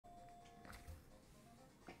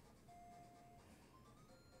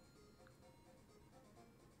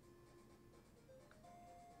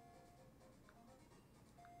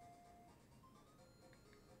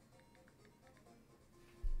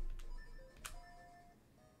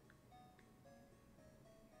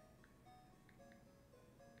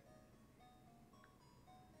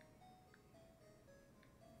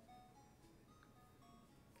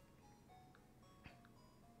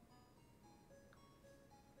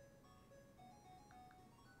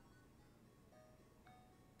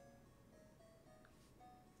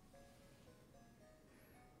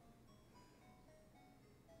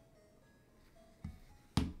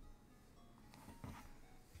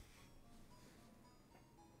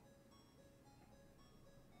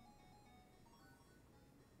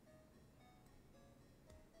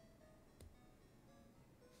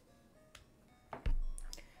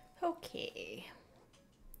Okay.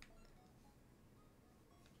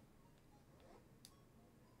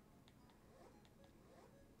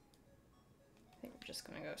 I think we're just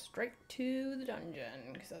gonna go straight to the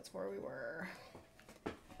dungeon, because that's where we were.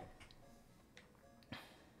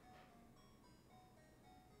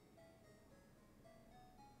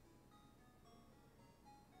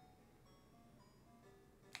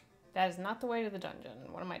 That is not the way to the dungeon.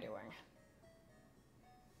 What am I doing?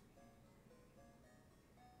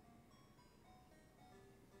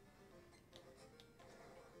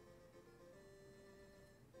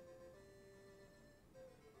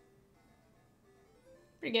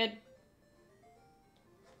 Pretty good.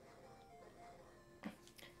 I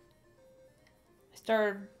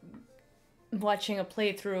started watching a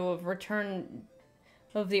playthrough of Return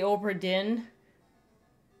of the Obra Dinn.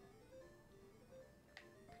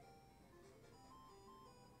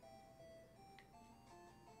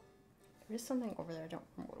 There's something over there, I don't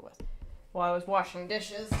remember what it was. While I was washing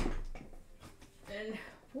dishes. And,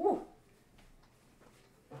 whoo!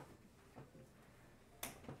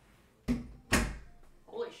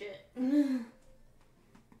 Holy shit.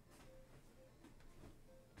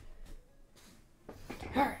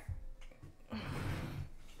 Alright.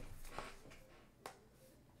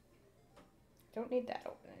 Don't need that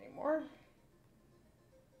open anymore.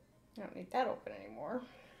 I don't need that open anymore.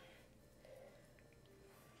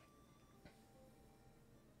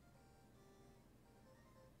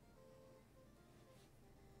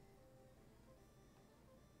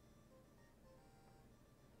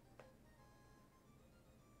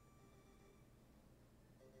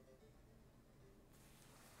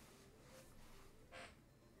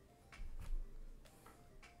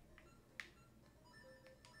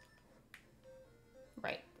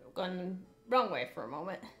 Right, going the wrong way for a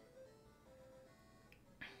moment.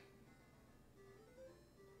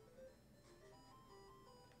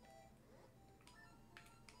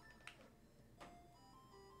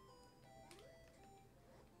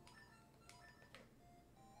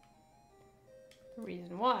 The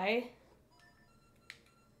reason why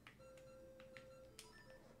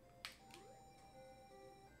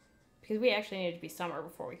because we actually need to be summer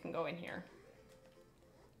before we can go in here.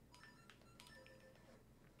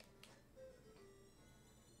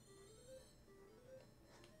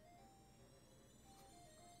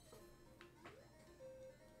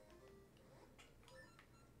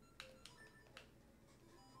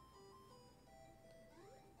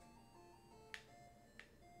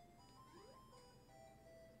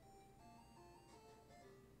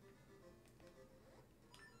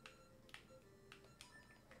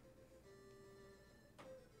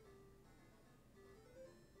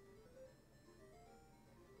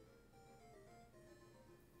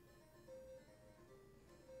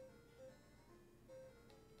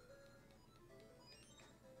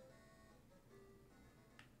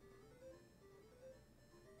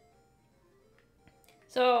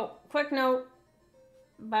 So, quick note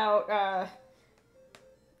about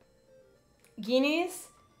Guineas.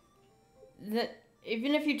 That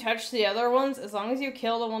even if you touch the other ones, as long as you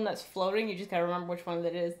kill the one that's floating, you just gotta remember which one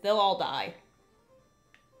that is. They'll all die.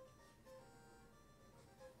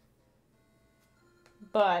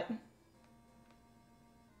 But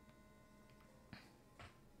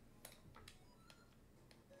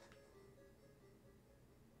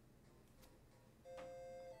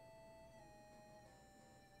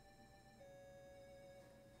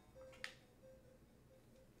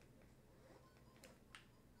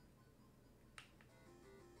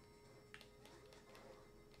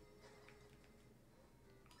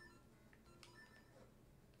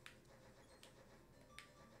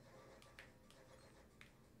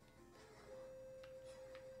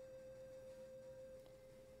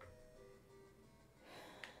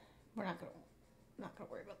we're not gonna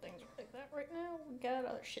worry about things like that right now. We got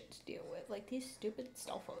other shit to deal with, like these stupid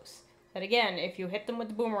Stalfos. That again, if you hit them with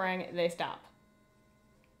the boomerang, they stop.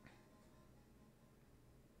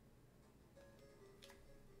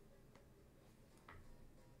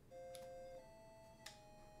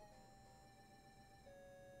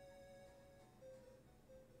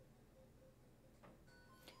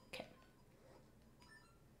 Okay.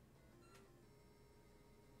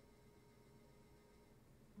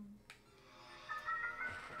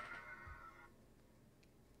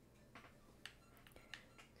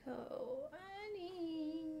 So I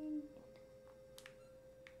need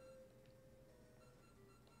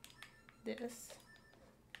this.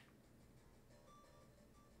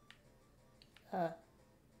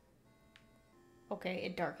 Okay,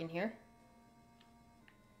 it dark in here.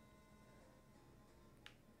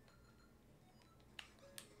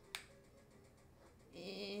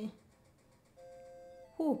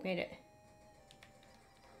 Whew. made it.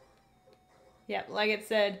 Yeah, like it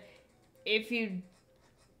said, if you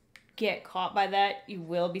get caught by that, you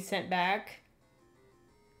will be sent back.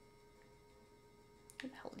 Where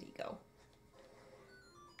the hell did he go?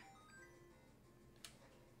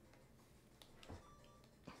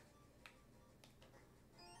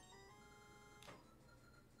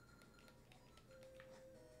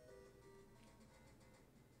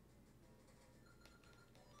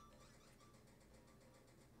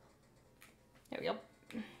 There we go.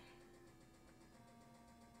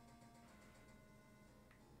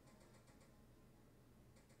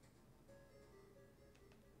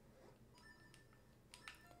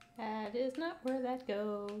 That is not where that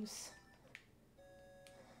goes.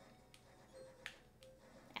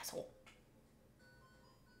 Asshole.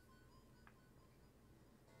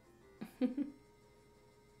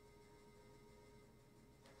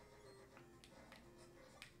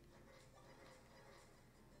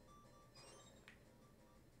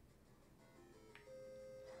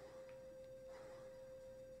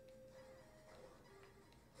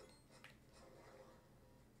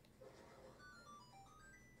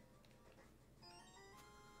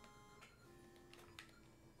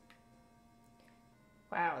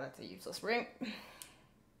 Wow, that's a useless ring.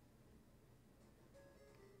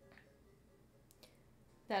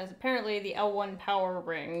 That is apparently the L1 power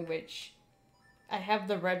ring, which I have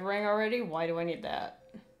the red ring already. Why do I need that?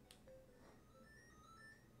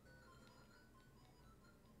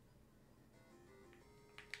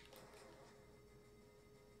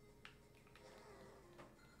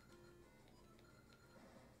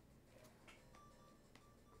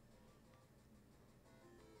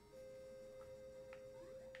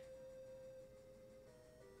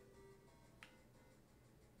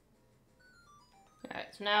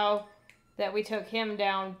 Alright, so now that we took him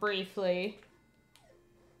down briefly,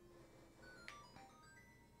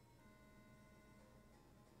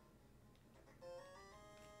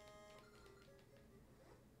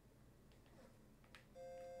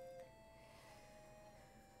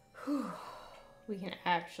 we can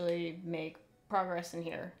actually make progress in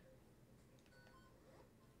here.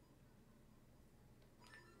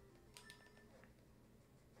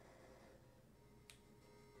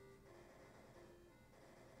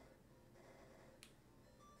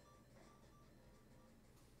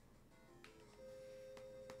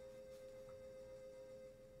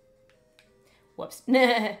 Whoops.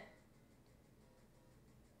 Well,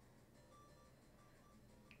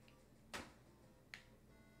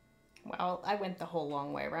 I went the whole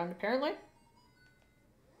long way around, apparently.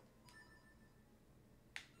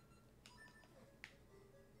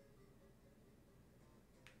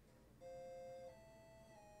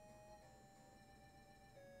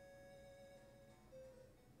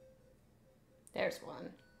 There's one.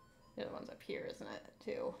 The other one's up here, isn't it,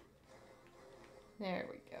 too? There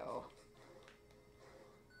we go.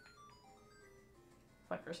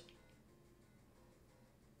 Fuckers.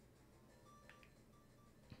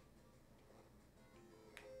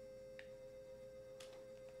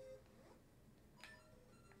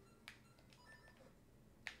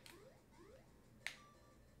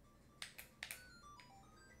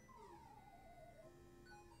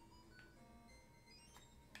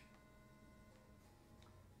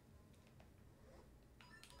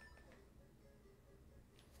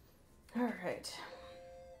 All right.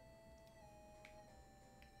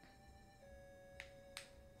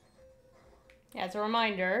 As a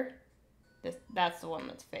reminder, that's the one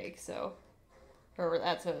that's fake, so... Or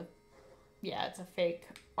that's a... Yeah, it's a fake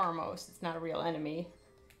Armos. It's not a real enemy.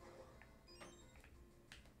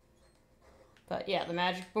 But yeah, the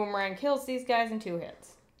magic boomerang kills these guys in 2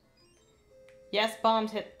 hits. Yes,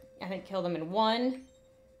 bombs hit... I think kill them in 1,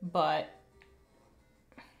 but...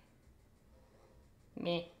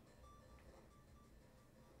 Meh.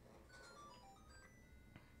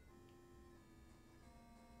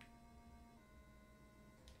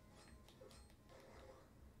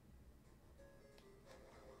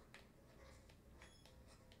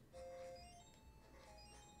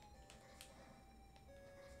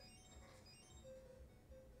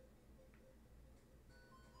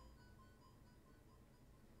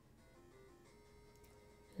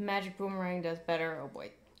 The magic boomerang does better. Oh boy,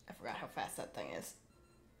 I forgot how fast that thing is.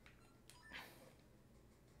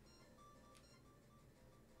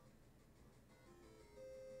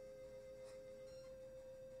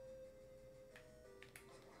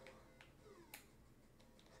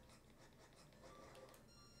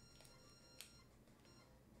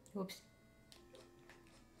 Oops.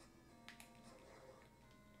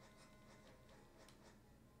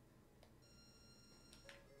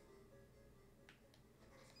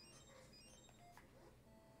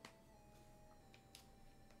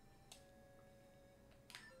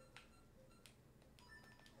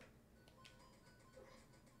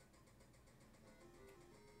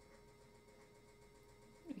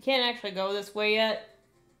 You can't actually go this way yet.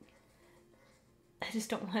 I just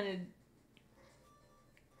don't want to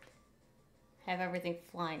have everything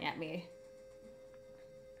flying at me.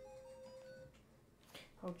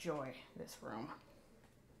 Oh joy, this room.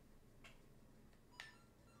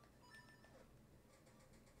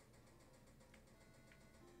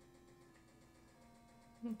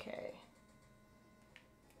 Okay.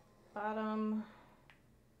 Bottom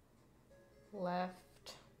left.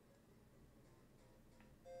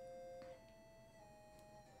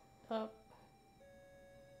 Up.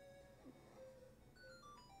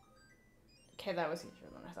 Okay, that was easier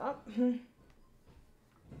than I thought.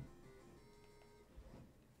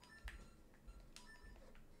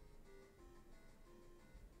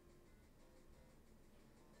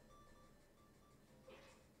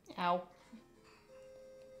 Ow.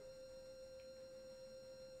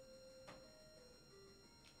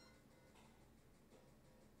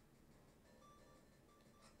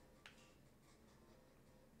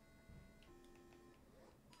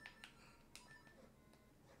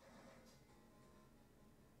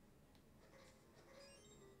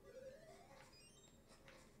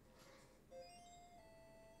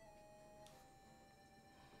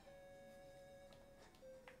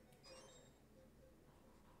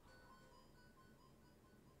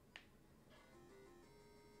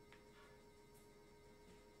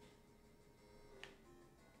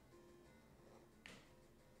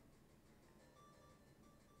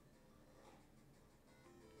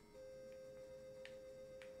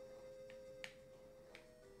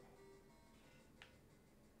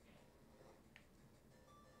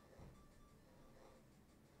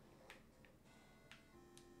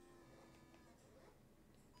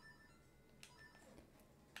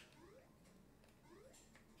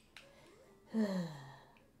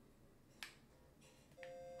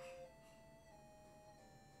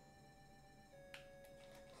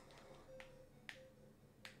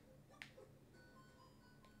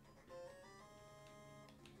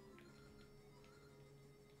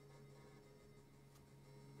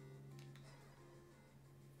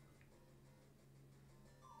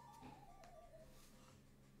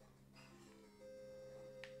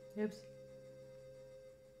 Oops.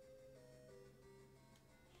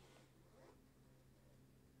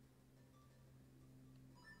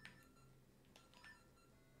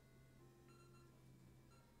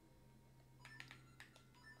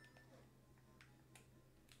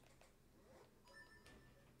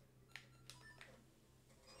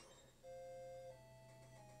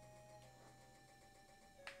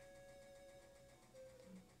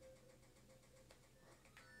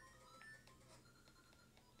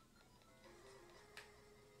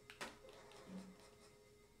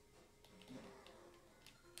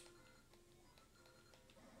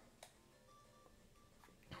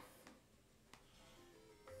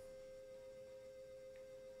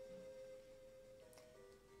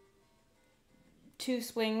 Two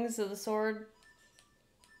swings of the sword.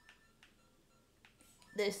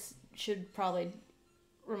 This should probably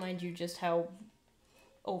remind you just how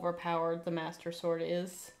overpowered the Master Sword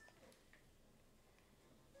is.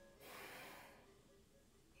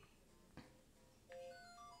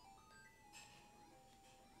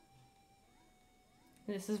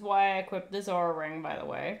 This is why I equipped the Zora ring, by the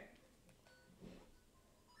way.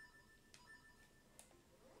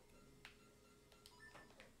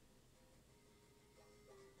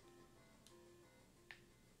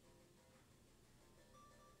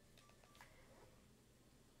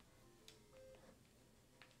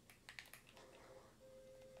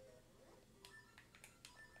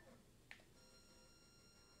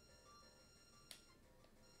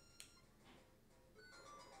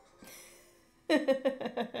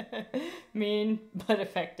 Mean, but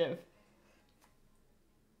effective.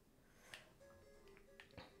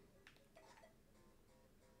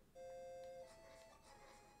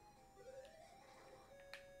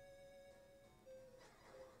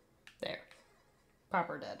 There.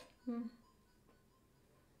 Proper dead.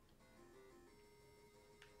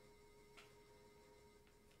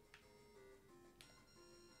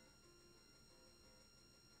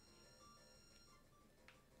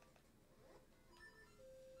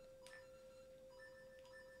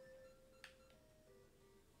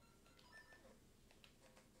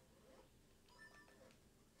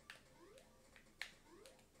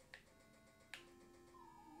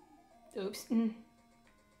 Oops.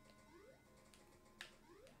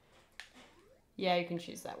 Yeah, you can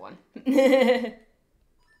choose that one. Okay,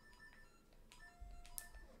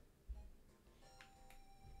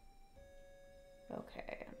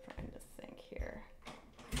 I'm trying to think here.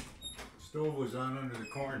 Stove was on under the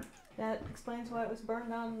corn. That explains why it was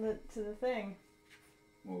burned on to the thing.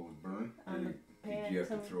 What would burn? On the pan. Did you have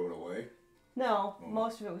to throw it away? No,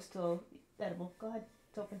 most of it was still edible. Go ahead,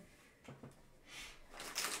 it's open.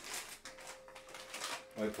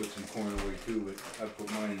 I put some corn away too, but I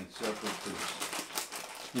put mine in separate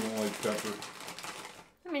because you don't like pepper.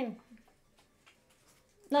 I mean,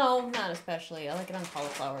 no, not especially. I like it on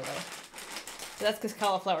cauliflower though. So that's because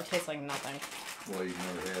cauliflower tastes like nothing. Well, you've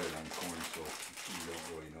never had it on corn, so you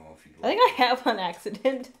don't really know if you I like think I have on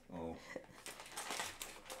accident. Oh.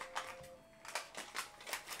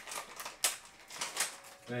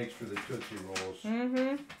 Thanks for the Tootsie Rolls.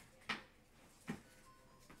 Mm-hmm.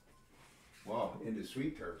 Wow, into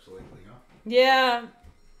sweet tarts lately, huh? Yeah.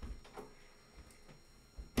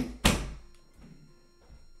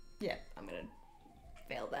 Yeah, I'm gonna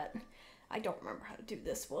fail that. I don't remember how to do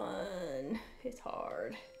this one. It's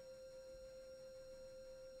hard.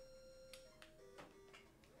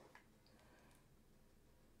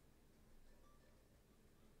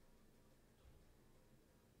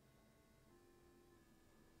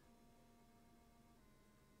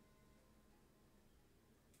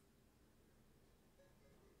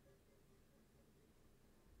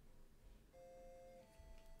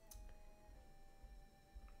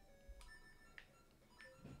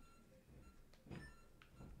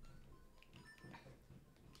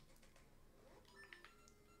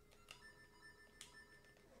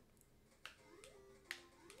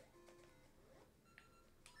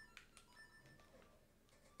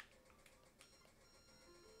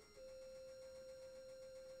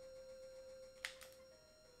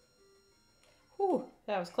 Whew,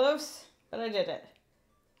 that was close, but I did it.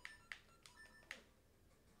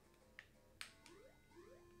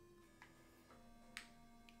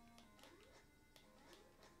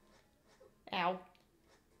 Ow.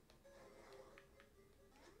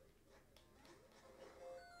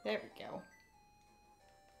 There we go.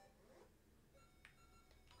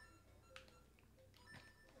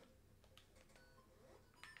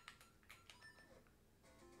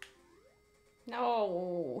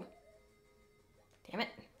 No. Damn it.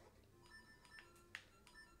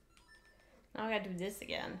 Now I gotta do this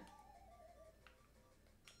again.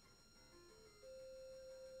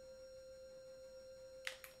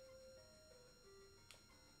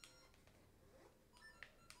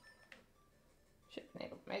 Should have been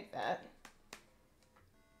able to make that.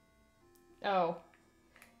 Oh.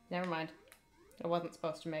 Never mind. I wasn't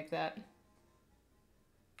supposed to make that.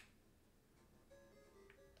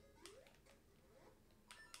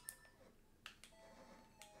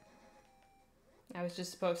 I was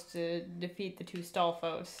just supposed to defeat the two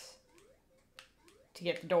Stalfos to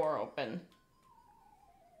get the door open.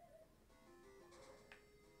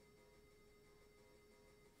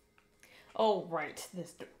 Oh, right.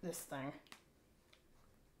 This thing.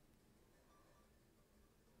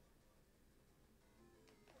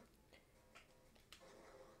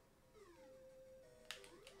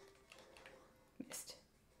 Missed.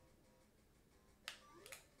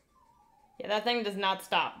 Yeah, that thing does not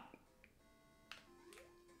stop.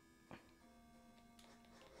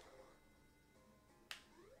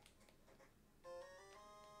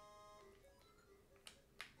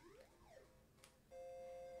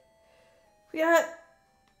 We got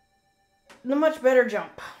the much better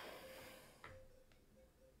jump.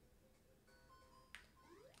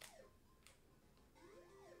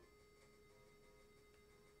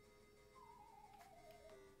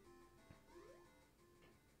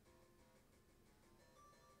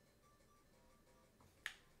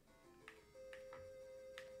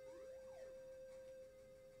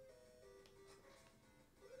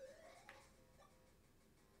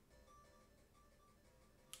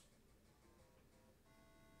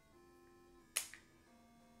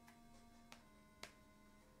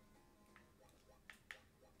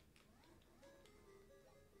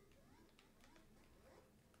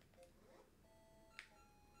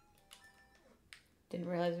 Didn't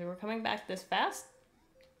realize we were coming back this fast.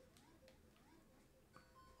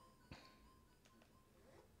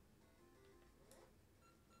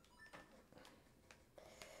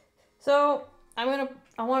 So, I want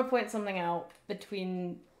to point something out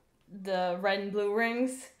between the red and blue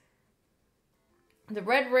rings. The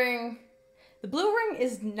red ring, the blue ring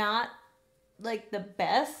is not like the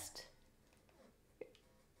best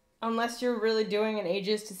unless you're really doing an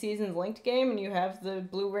Ages to Seasons linked game and you have the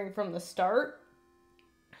blue ring from the start.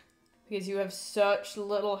 Because you have such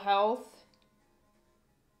little health.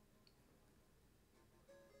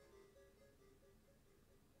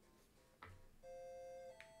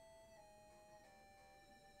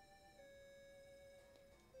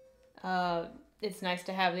 It's nice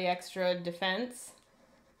to have the extra defense.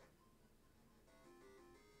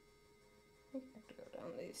 I have to go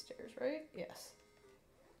down these stairs, right? Yes.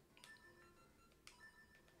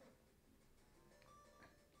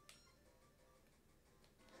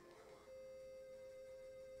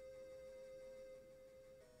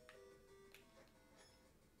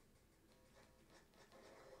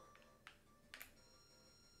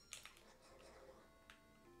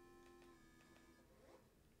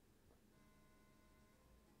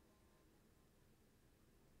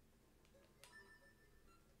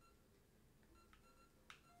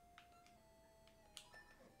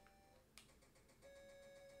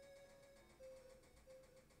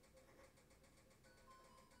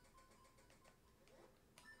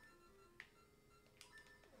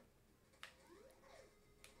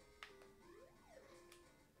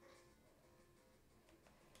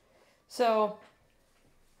 So,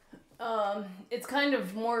 it's kind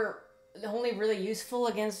of more only really useful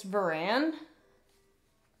against Varan,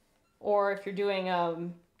 or if you're doing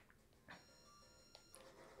a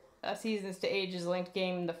Seasons to Ages linked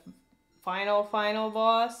game, the final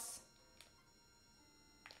boss.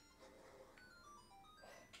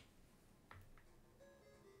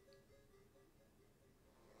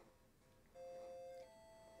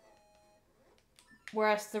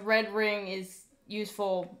 Whereas the red ring is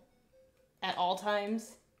useful at all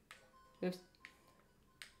times. Oops.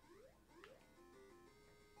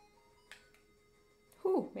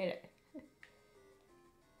 Whew, made it.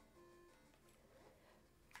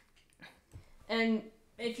 And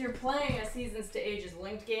if you're playing a Seasons to Ages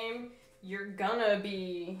linked game, you're gonna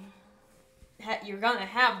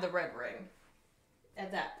have the red ring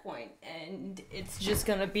at that point, and it's just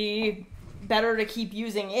gonna be better to keep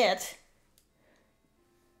using it.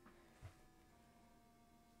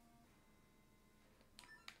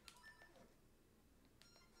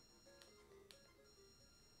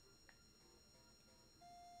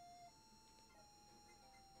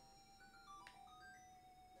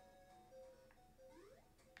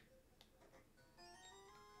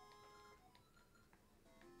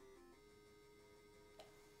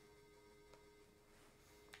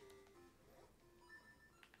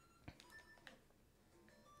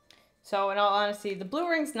 So, in all honesty, the blue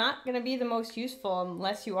ring's not going to be the most useful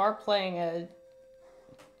unless you are playing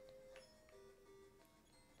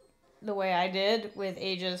the way I did with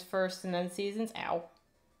Ages first and then Seasons. Ow.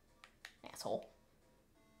 Asshole.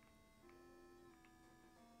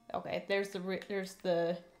 Okay, there's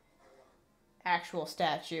the actual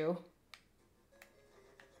statue.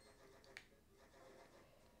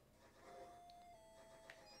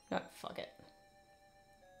 No, fuck it.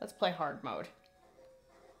 Let's play hard mode.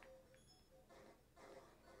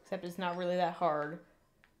 Except it's not really that hard.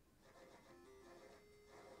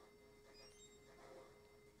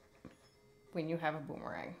 When you have a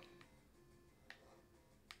boomerang.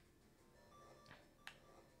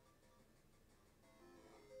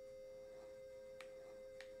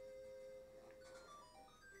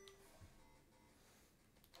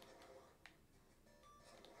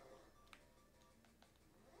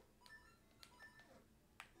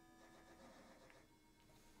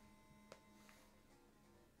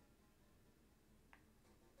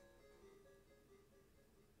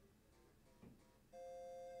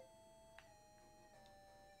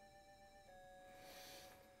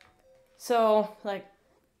 So, like,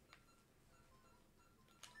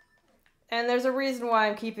 and there's a reason why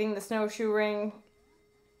I'm keeping the snowshoe ring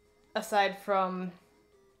aside from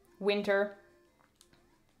winter.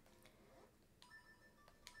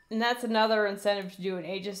 And that's another incentive to do an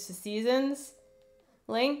Ages to Seasons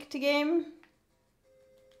link to game.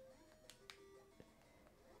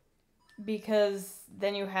 Because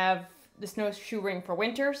then you have the snowshoe ring for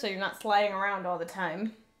winter, so you're not sliding around all the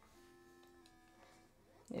time.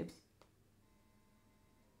 Oops.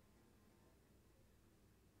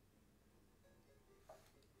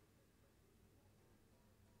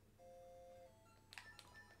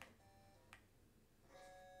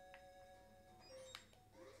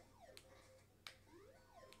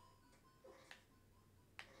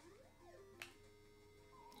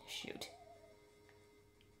 Shoot.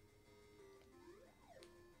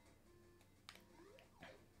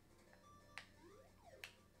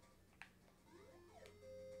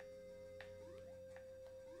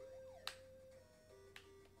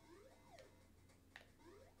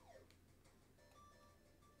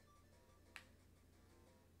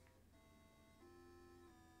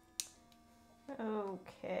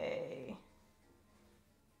 Okay.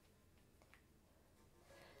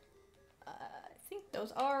 I think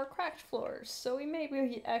those are cracked floors, so we may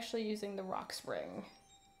be actually using the rock spring.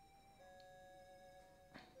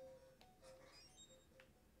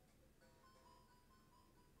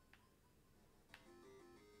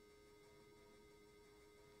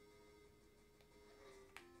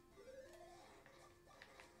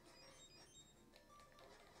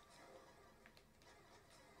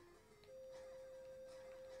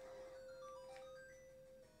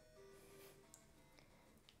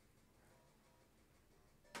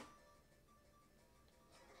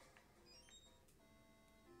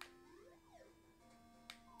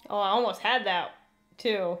 Oh, I almost had that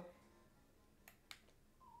too.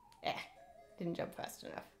 Didn't jump fast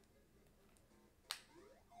enough.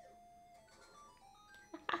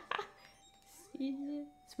 Sweet,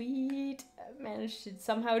 sweet. I managed to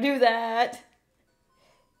somehow do that.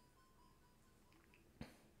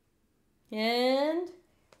 And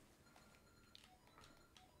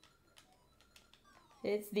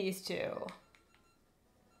it's these two.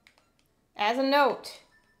 As a note,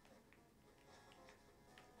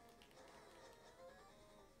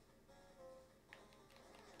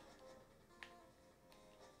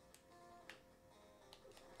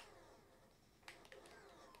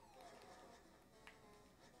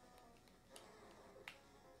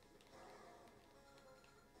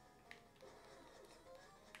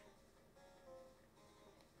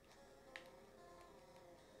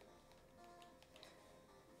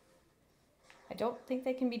 I don't think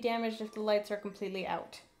they can be damaged if the lights are completely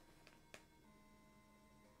out.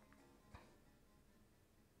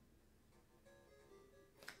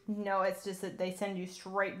 No, it's just that they send you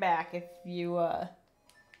straight back if you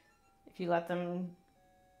let them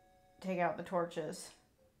take out the torches.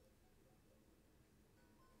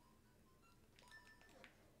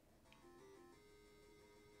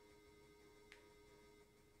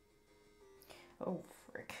 Oh,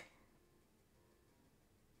 frick.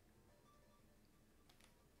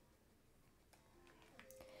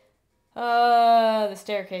 The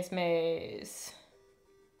staircase maze.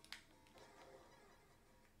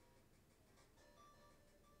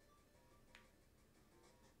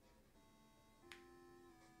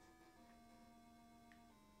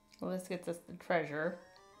 Well, this gets us the treasure,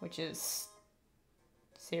 which is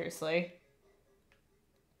seriously.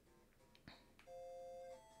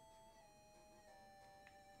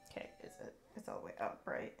 Okay, is it? It's all the way up,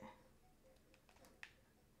 right?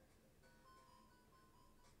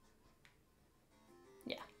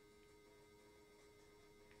 Yeah.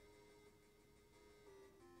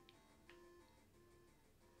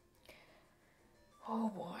 Oh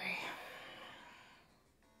boy.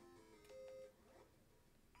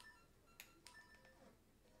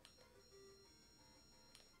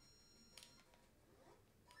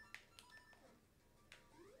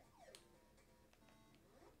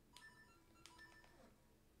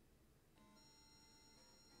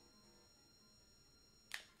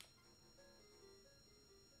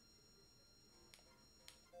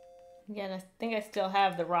 Again, I think I still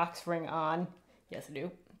have the rocks ring on. Yes, I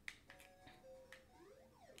do.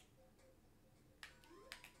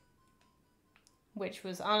 Which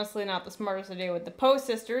was honestly not the smartest idea with the Poe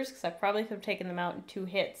sisters, because I probably could have taken them out in 2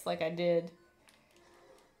 hits like I did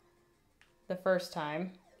the first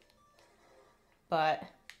time. But,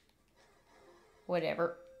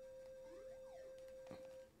 whatever.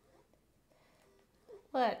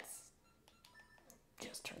 Let's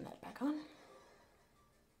just turn that back on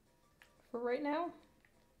for right now.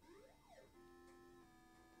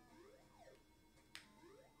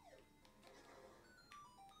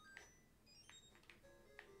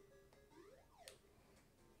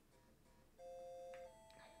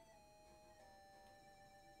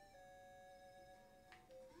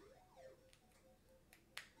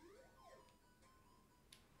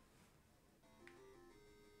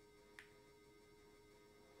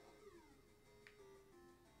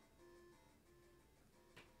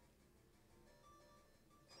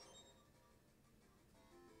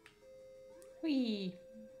 Whee!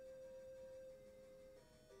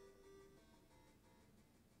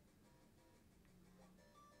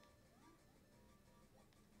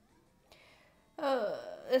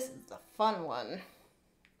 This is the fun one.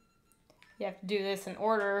 You have to do this in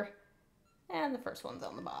order, and the first one's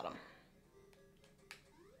on the bottom.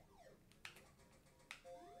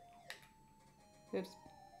 Oops.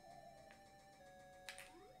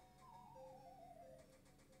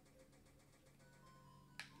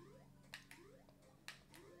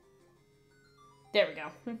 There we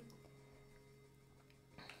go.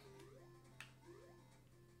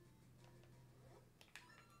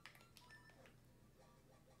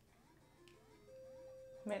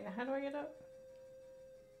 Wait, now how do I get up?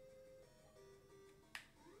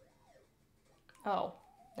 Oh,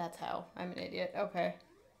 that's how. I'm an idiot. Okay.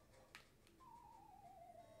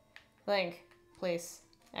 Link, please.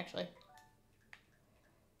 Actually.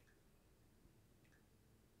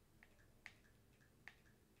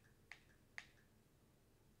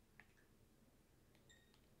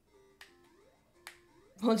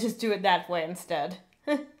 We'll just do it that way instead.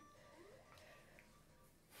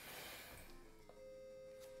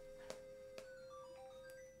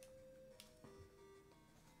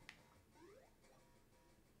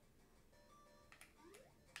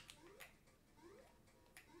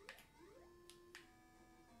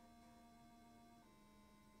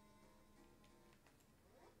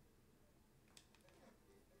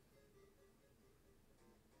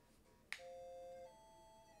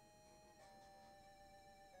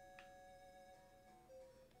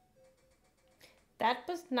 That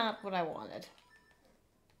was not what I wanted.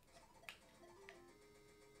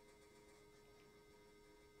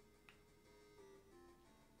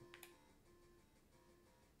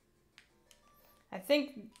 I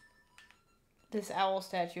think this owl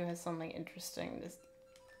statue has something interesting. This.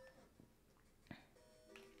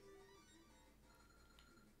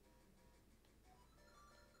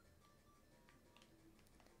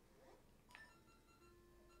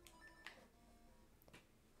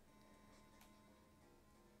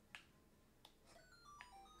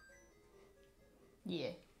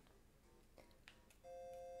 Yeah.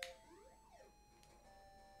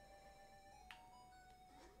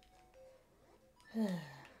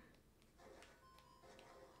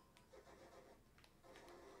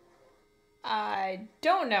 I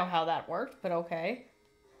don't know how that worked, but okay.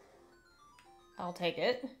 I'll take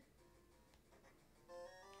it.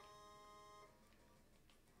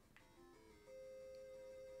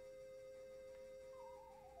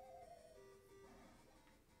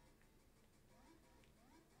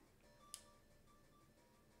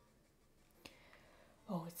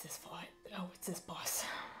 Oh, it's this fight. Oh, it's this boss.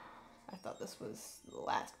 I thought this was the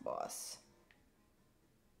last boss.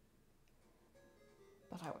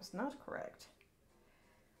 But I was not correct.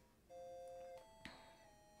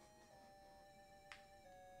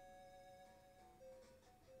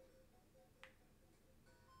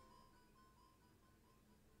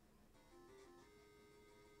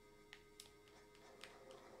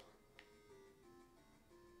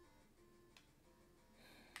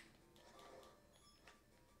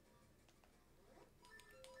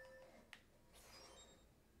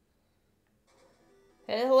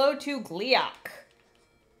 Hello to Gleeok.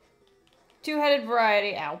 Two-headed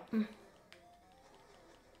variety. Ow.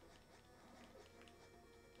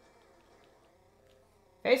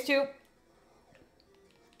 Phase 2.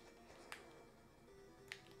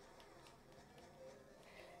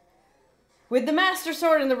 With the Master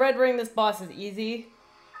Sword and the Red Ring, this boss is easy.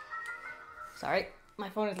 Sorry, my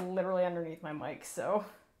phone is literally underneath my mic, so...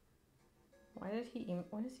 What is he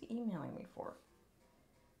emailing me for?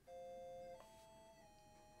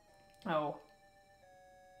 Oh.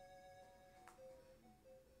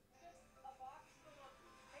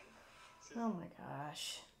 Oh my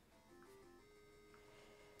gosh.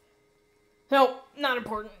 Nope, not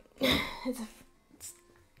important. It's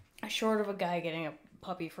short of a guy getting a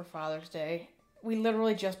puppy for Father's Day. We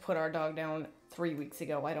literally just put our dog down 3 weeks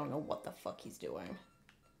ago. I don't know what the fuck he's doing.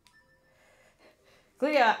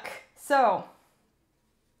 Gleeok. So,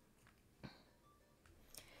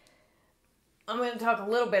 I'm going to talk a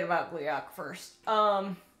little bit about Gleeok first.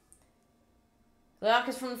 Gleeok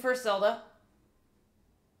is from the first Zelda.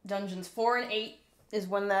 Dungeons 4 and 8 is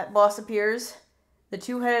when that boss appears. The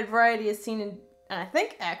two-headed variety is seen in... And I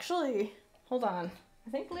think, actually... Hold on. I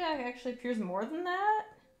think Gleeok actually appears more than that.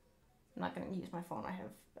 I'm not going to use my phone. I have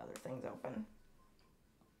other things open.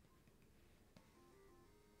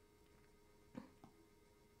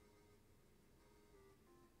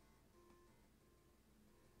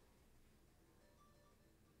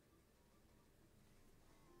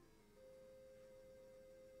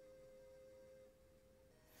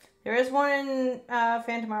 There is one in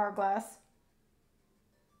Phantom Hourglass.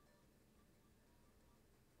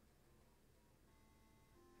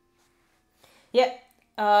 Yep.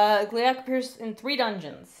 Gleeok appears in 3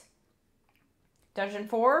 dungeons. Dungeon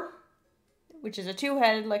 4, which is a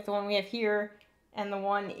two-headed like the one we have here, and the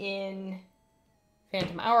one in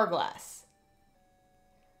Phantom Hourglass.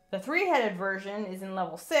 The 3-headed version is in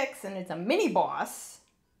level 6, and it's a mini-boss.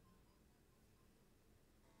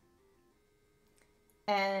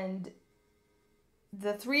 And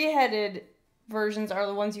the 3-headed versions are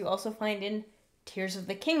the ones you also find in Tears of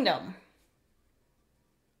the Kingdom.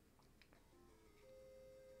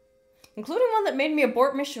 Including one that made me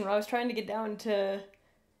abort mission when I was trying to get down to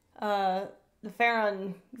the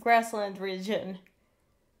Faron grassland region.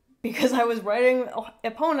 Because I was riding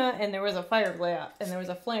Epona and there was a fire Gleeok, and there was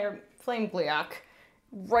a flame Gleeok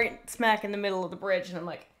right smack in the middle of the bridge, and I'm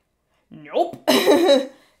like, nope.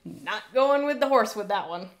 Not going with the horse with that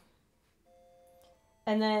one.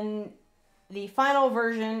 And then the final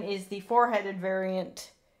version is the 4-headed variant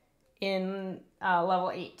in level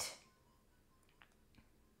 8.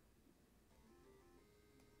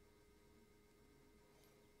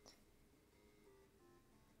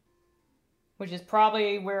 Which is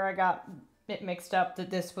probably where I got it mixed up, that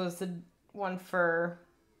this was the one for...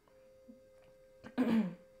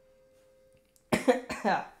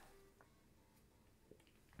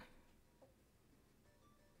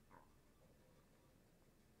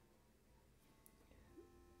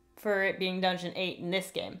 for it being Dungeon 8 in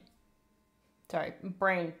this game. Sorry,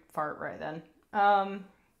 brain fart right then.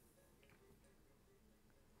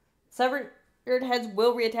 Severed heads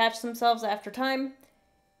will reattach themselves after time.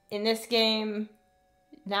 In this game,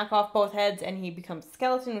 knock off both heads and he becomes a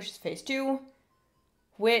skeleton, which is phase 2,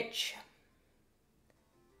 which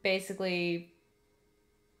basically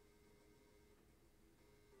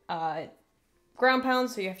ground pound,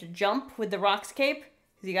 so you have to jump with the Rock's Cape,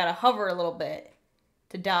 because you gotta hover a little bit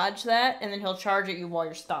to dodge that, and then he'll charge at you while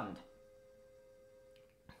you're stunned.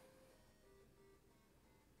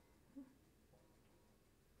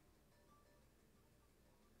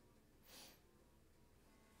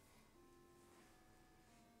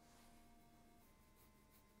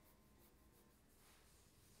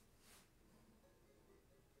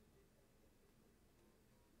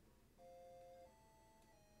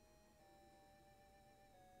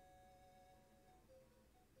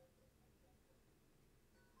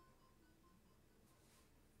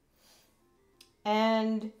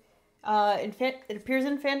 And it appears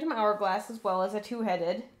in Phantom Hourglass as well as a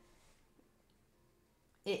 2-headed.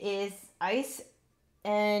 It is ice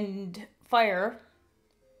and fire.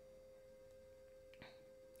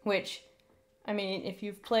 Which, I mean, if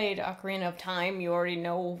you've played Ocarina of Time, you already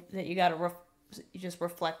know that you gotta you just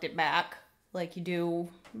reflect it back like you do.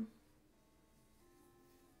 I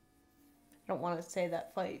don't want to say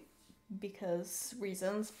that fight because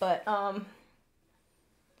reasons, but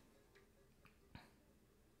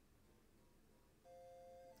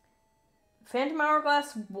Phantom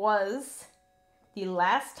Hourglass was the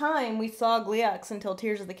last time we saw Gleeok until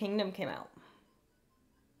Tears of the Kingdom came out.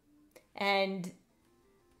 And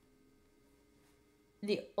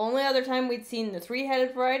the only other time we'd seen the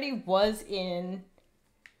 3-headed variety was in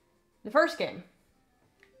the first game.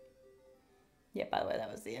 Yeah, by the way,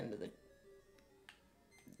 that was the end of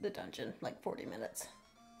the dungeon, like 40 minutes.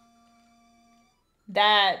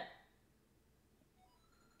 That...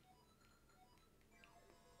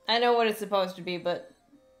 I know what it's supposed to be, but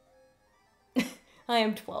I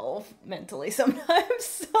am 12 mentally sometimes,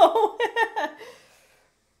 so...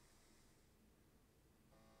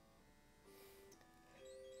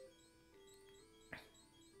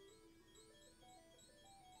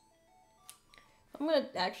 I'm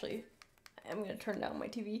gonna turn down my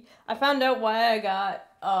TV. I found out why I got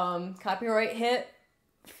copyright hit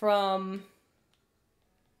from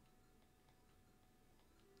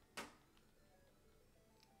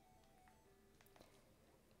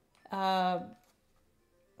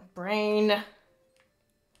brain.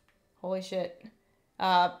 Holy shit.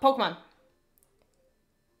 Pokemon.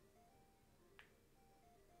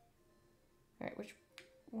 Alright, which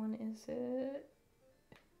one is it?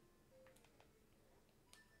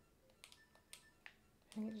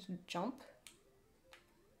 I think it's jump.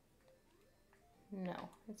 No,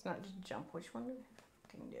 it's not just jump. Which one do I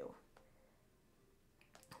fucking do?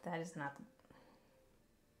 That is not the...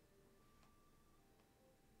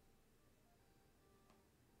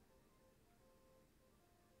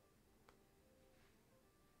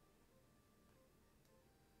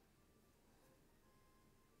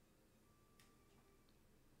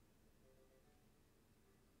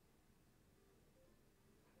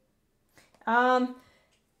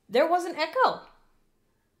 There was an echo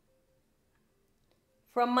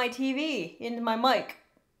from my TV into my mic.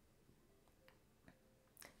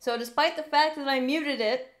 So despite the fact that I muted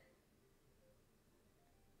it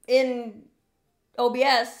in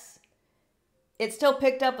OBS, it still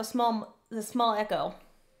picked up the small echo.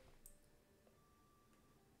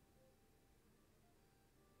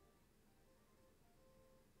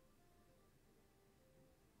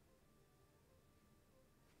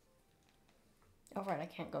 Oh, right, I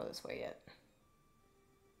can't go this way yet.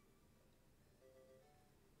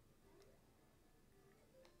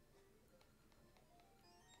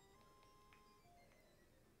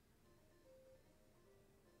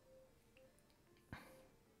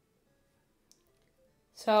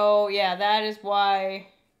 So, yeah, that is why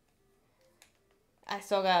I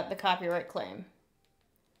still got the copyright claim.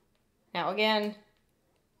 Now, again,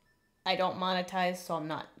 I don't monetize, so I'm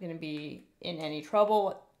not going to be in any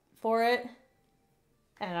trouble for it.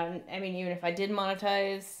 And I mean, even if I did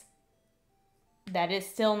monetize, that is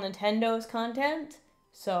still Nintendo's content,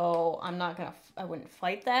 so I'm not gonna, I wouldn't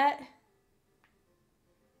fight that.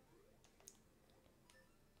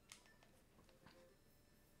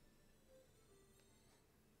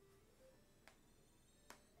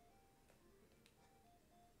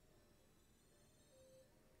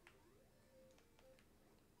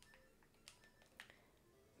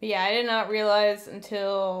 But yeah, I did not realize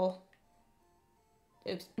until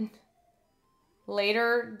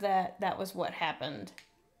later that that was what happened.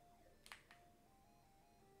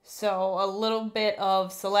 So a little bit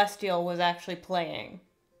of Celestial was actually playing.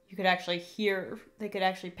 You could actually hear, they could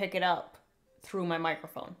actually pick it up through my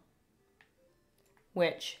microphone.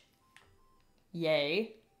 Which,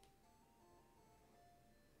 yay.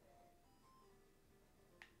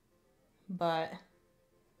 But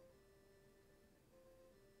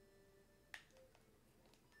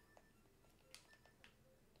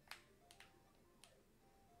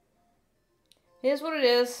it is what it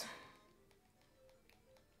is.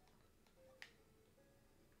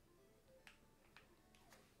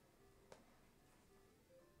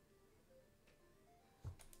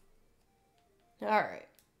 All right.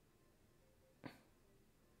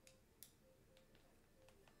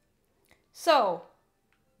 So,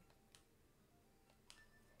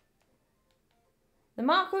 the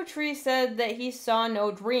Mako tree said that he saw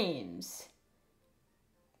no dreams.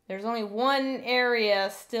 There's only one area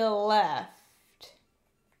still left.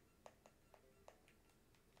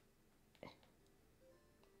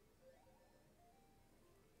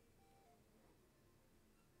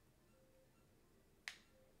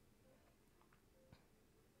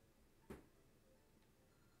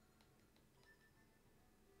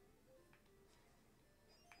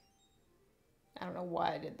 I don't know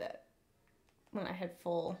why I did that when I had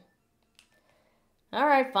full.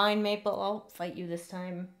 Alright, fine, Maple. I'll fight you this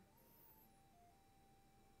time.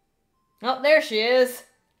 Oh, there she is.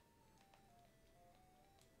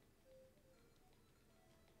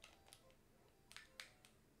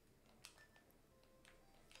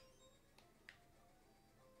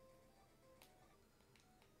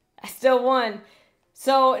 I still won.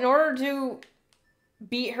 So, in order to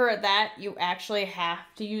beat her at that, you actually have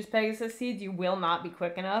to use Pegasus Seeds. You will not be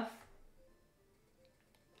quick enough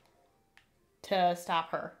to stop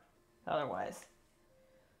her otherwise.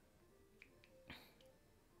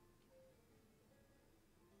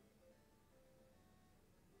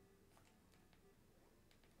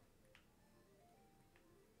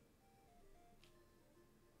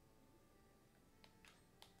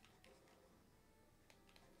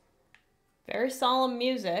 Very solemn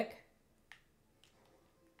music.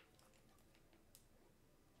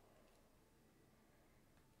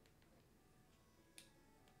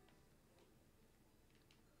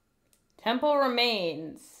 Temple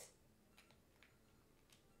remains.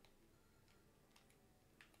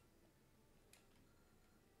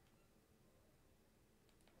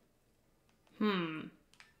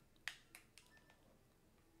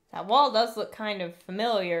 That wall does look kind of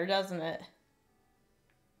familiar, doesn't it?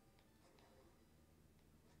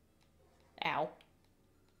 Ow.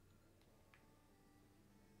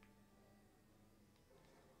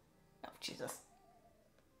 Oh, Jesus.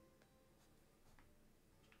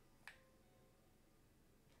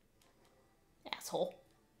 Asshole.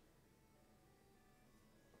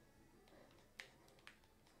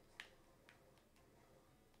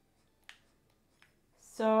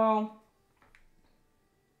 So,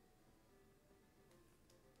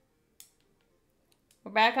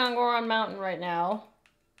 we're back on Goron Mountain right now.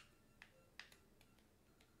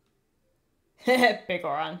 Big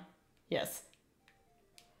Goron. Yes.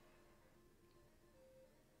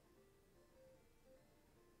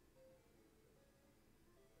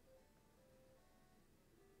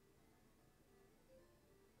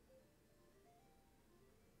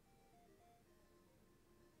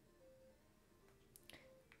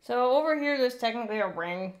 So over here, there's technically a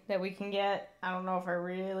ring that we can get. I don't know if I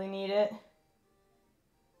really need it.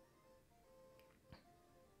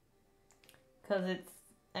 Because it's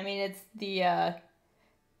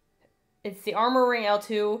the armor ring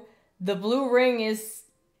L2. The blue ring is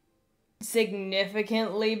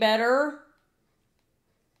significantly better.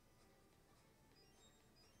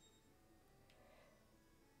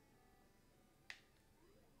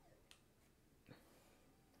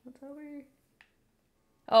 What's over here?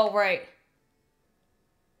 Oh, right.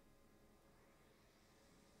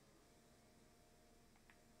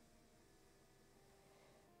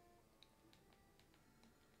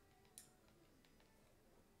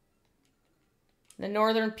 The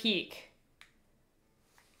northern peak.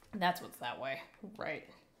 That's what's that way. Right.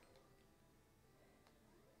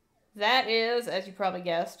 That is, as you probably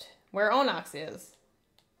guessed, where Onox is.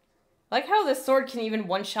 I like how this sword can even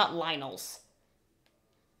one-shot Lynels.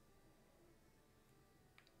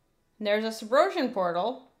 There's a subrosion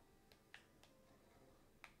portal.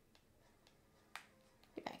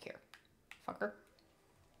 Get back here, fucker.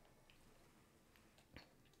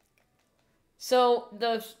 So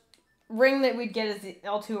the ring that we'd get is the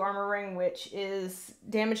L2 armor ring, which is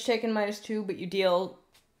damage taken -2, but you deal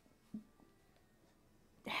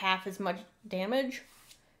half as much damage.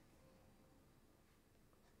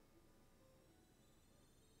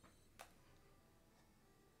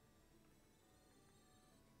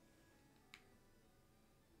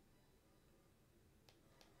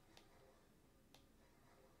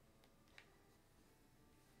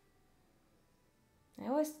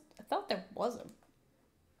 I thought there was a...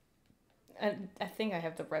 I think I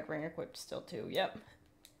have the red ring equipped still too, yep.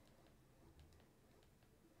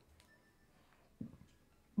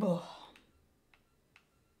 Ugh.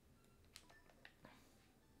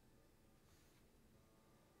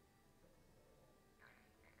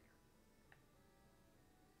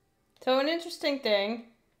 So an interesting thing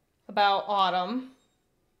about autumn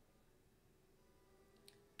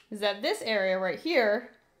is that this area right here,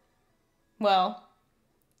 well,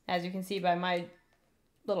 as you can see by my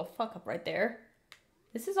little fuck up right there,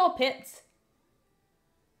 this is all pits.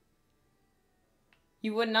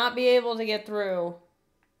 You would not be able to get through.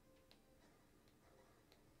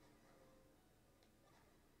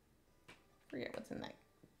 Forget what's in that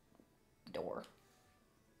door.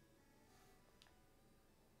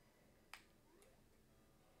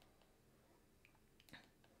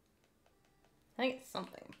 I think it's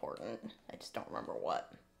something important. I just don't remember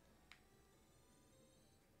what.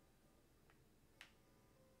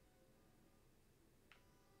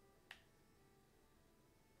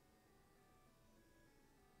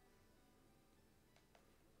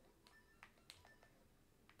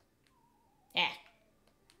 Eh.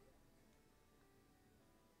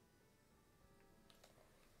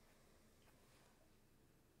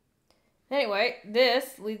 Anyway,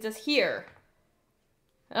 this leads us here.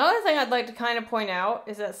 Another thing I'd like to kind of point out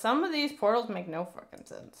is that some of these portals make no fucking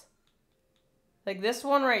sense. Like this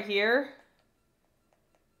one right here.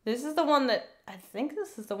 This is the one that, I think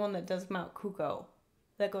this is the one that does Mount Kuko.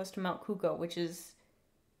 That goes to Mount Kuko, which is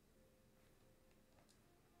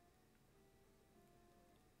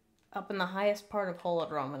up in the highest part of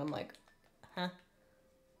Holodrum. And I'm like, huh?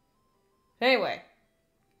 Anyway.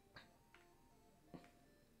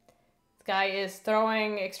 This guy is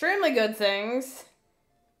throwing extremely good things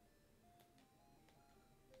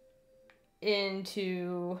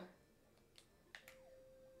into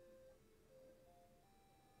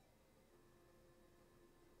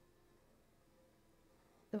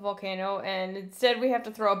the volcano, and instead we have to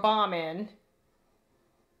throw a bomb in.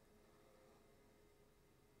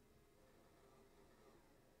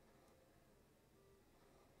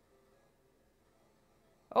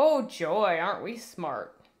 Oh joy, aren't we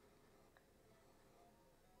smart?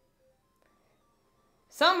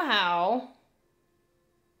 Somehow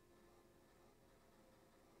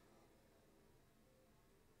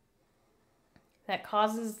that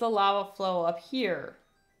causes the lava flow up here.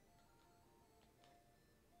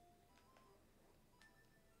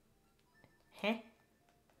 Huh?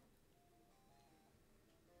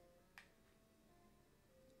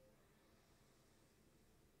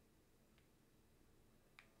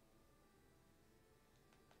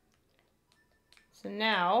 So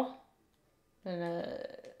now,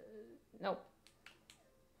 nope.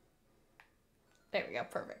 There we go,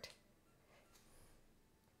 perfect.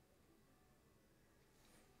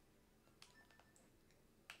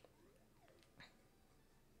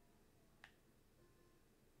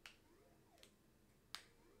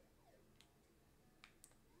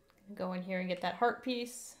 Go in here and get that heart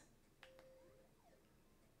piece.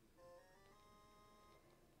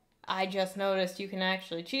 I just noticed you can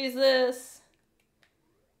actually cheese this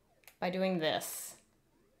by doing this.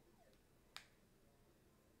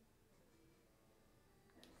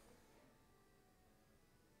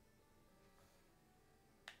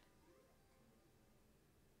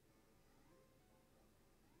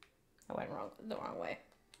 I went the wrong way.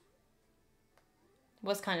 It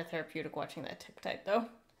was kind of therapeutic watching that tick type though.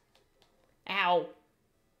 Ow.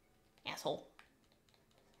 Asshole.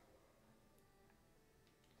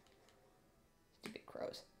 Stupid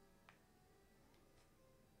crows.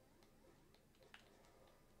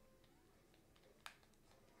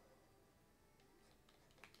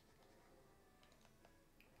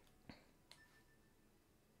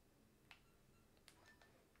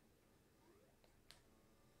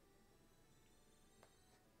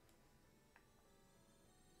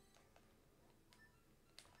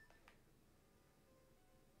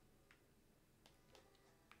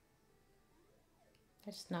 I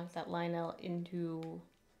just knocked that line out into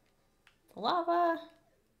the lava.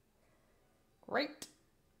 Great.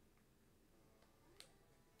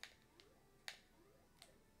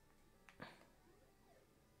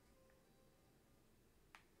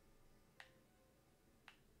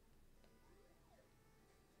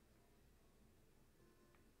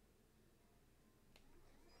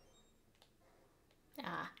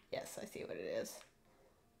 Ah, yes, I see what it is.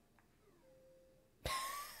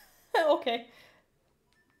 Okay.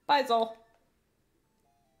 Bye, Zol.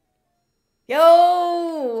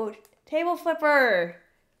 Yo! Table flipper!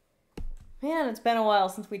 Man, it's been a while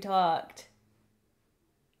since we talked.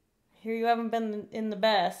 hear you haven't been in the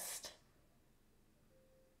best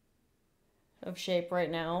of shape right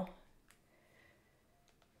now.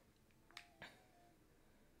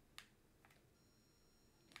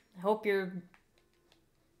 I hope you're...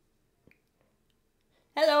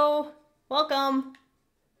 Hello! Welcome!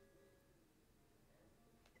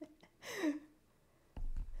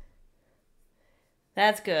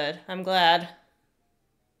 That's good. I'm glad.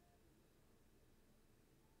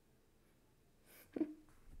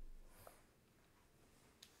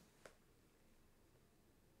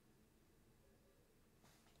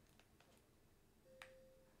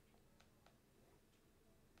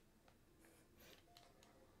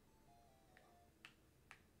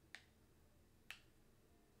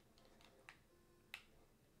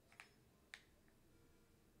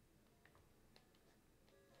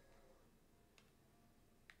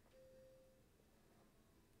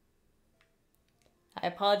 I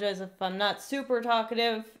apologize if I'm not super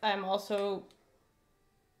talkative. I'm also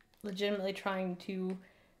legitimately trying to...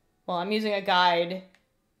 Well, I'm using a guide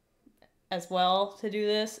as well to do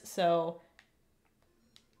this, so...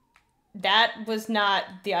 That was not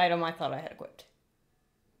the item I thought I had equipped.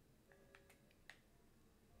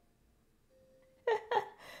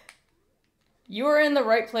 You are in the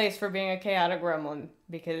right place for being a chaotic gremlin,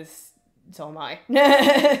 because so am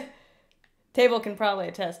I. Table can probably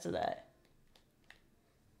attest to that.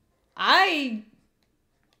 I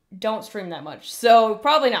don't stream that much, so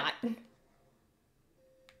probably not.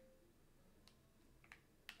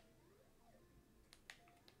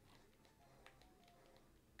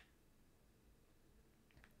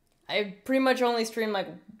 I pretty much only stream like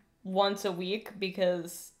once a week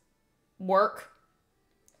because work.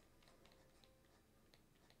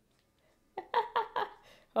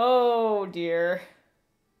 Oh dear.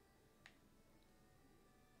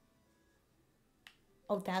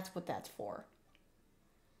 Oh, that's what that's for.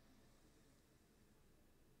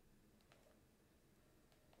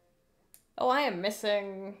 Oh, I am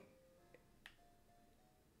missing...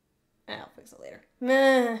 I'll fix it later.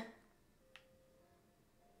 Meh.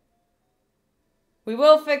 We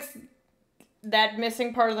will fix that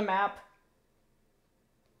missing part of the map.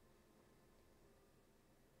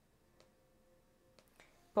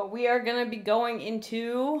 But we are going to be going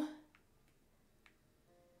into...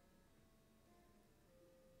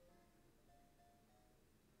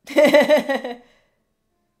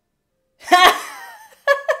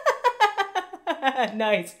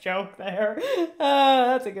 Nice joke there.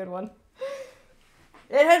 That's a good one.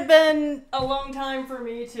 It had been a long time for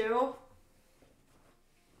me too.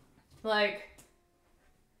 Like,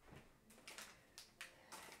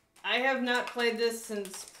 I have not played this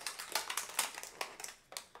since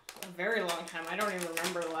a very long time. I don't even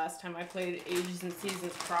remember the last time I played Ages and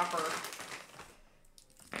Seasons proper.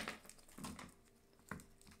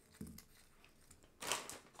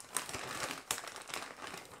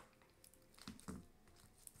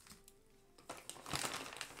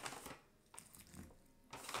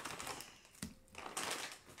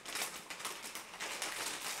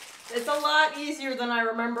 It's a lot easier than I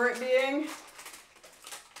remember it being.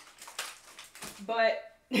 But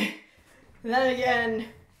then again,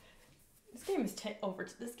 this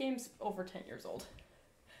game's over 10 years old.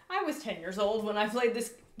 I was 10 years old when I played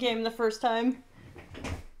this game the first time.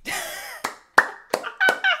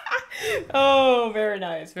 Oh, very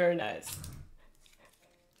nice, very nice.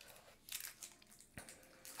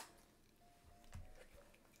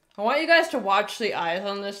 I want you guys to watch the eyes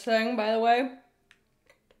on this thing, by the way.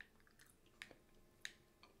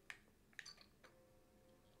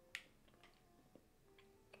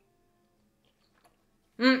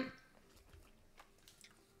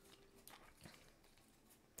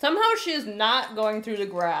 Somehow she is not going through the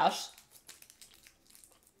grass.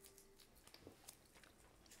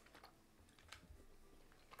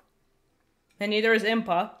 And neither is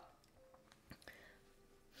Impa.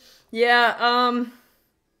 Yeah,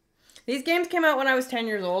 these games came out when I was 10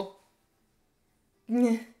 years old.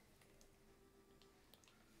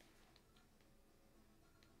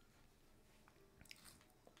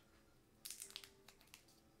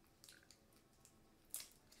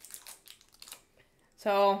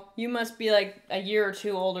 So, you must be like a year or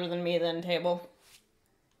two older than me then, Table.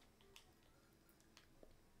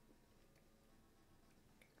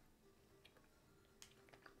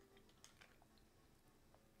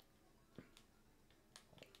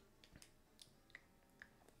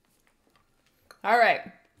 Alright.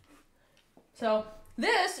 So,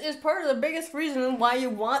 this is part of the biggest reason why you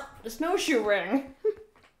want the snowshoe ring.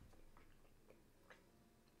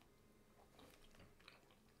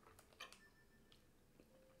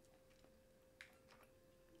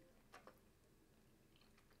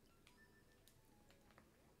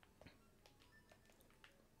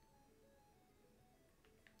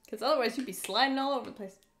 Because otherwise you'd be sliding all over the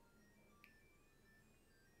place.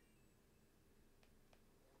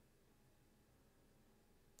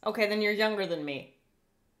 Okay, then you're younger than me.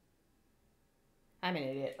 I'm an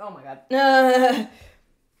idiot. Oh my god.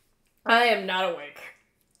 I am not awake.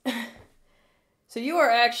 So you are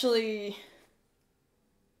actually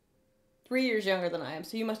 3 years younger than I am,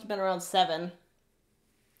 so you must have been around 7.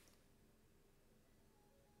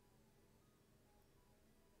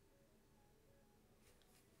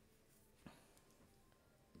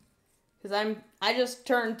 Because I just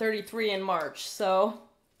turned 33 in March, so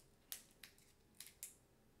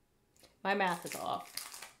my math is off.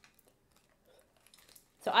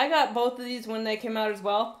 So I got both of these when they came out as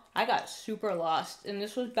well. I got super lost, and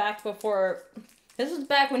this was back before. This was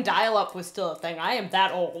back when dial-up was still a thing. I am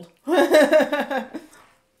that old.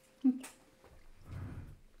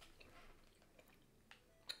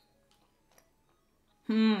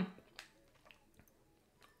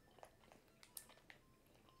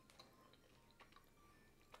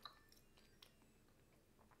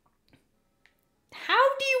 How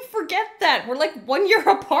do you forget that? We're like 1 year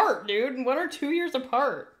apart, dude. 1 or 2 years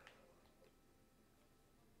apart.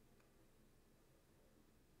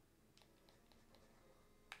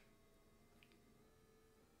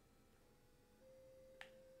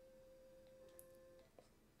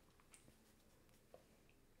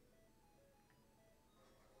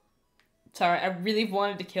 Sorry, I really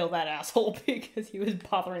wanted to kill that asshole because he was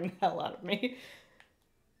bothering the hell out of me.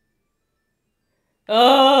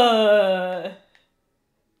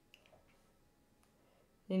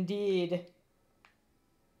 Indeed.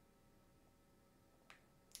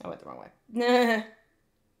 I went the wrong way.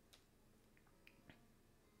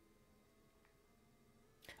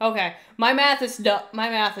 Okay, my math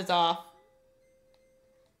is off.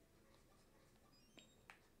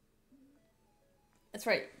 That's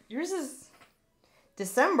right. Yours is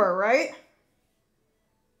December, right?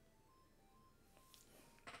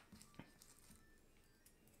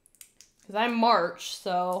 Because I'm March,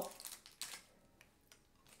 so...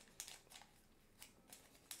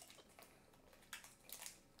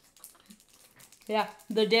 Yeah,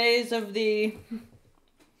 the days of the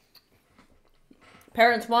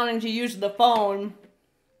parents wanting to use the phone.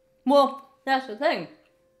 Well, that's the thing.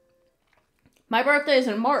 My birthday is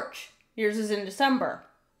in March. Yours is in December.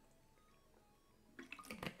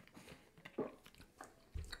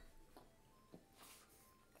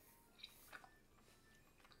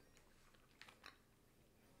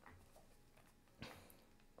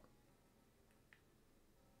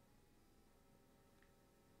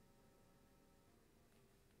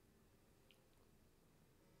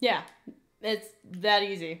 Yeah, it's that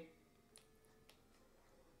easy.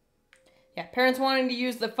 Yeah, parents wanting to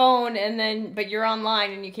use the phone but you're online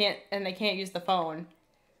and they can't use the phone.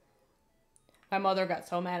 My mother got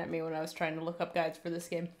so mad at me when I was trying to look up guides for this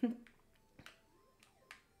game.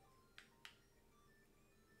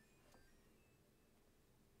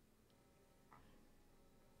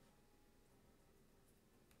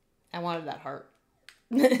 I wanted that heart.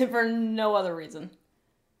 For no other reason.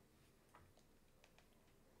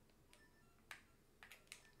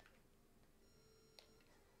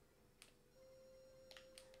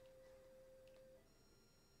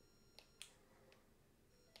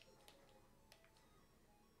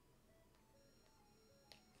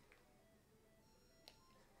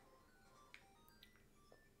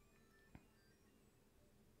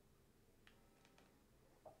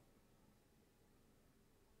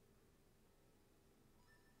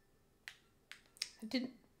 I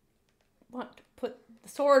didn't want to put the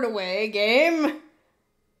sword away, game.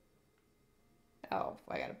 Oh,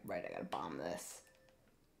 I gotta bomb this.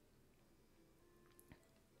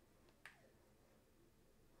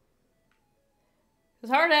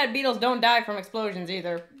 Because hard-hat beetles don't die from explosions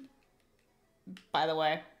either, by the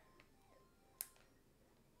way.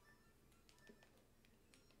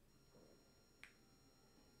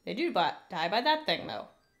 They do die by that thing, though.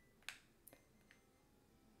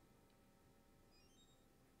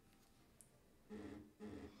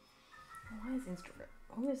 Why is Instagram?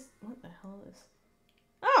 What the hell is...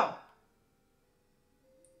 Oh!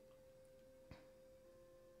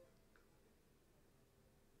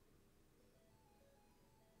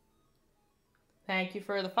 Thank you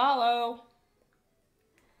for the follow.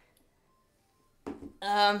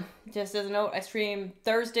 Just as a note, I stream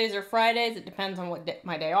Thursdays or Fridays. It depends on what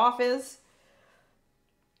my day off is.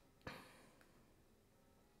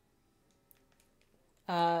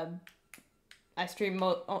 I stream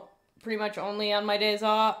pretty much only on my days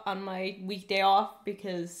off, on my weekday off,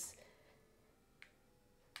 because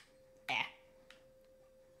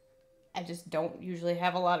I just don't usually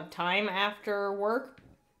have a lot of time after work.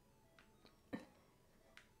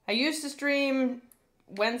 I used to stream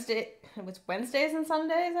Wednesdays and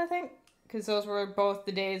Sundays, I think, because those were both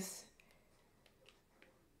the days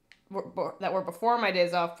that were before my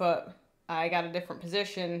days off, but I got a different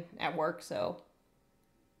position at work, so.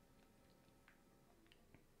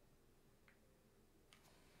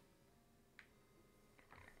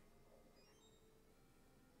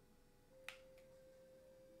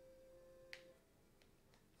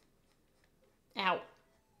 Ow.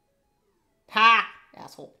 Ha!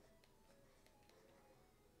 Asshole.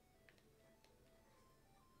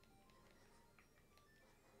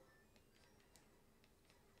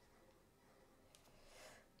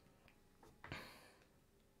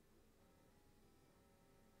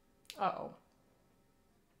 Uh-oh.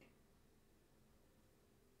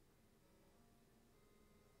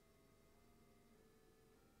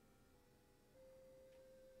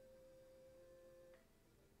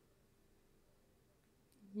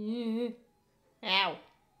 Yeah. Ow.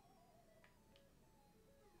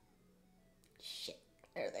 Shit.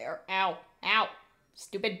 There they are. Ow. Ow.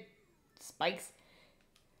 Stupid spikes.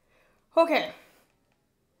 Okay.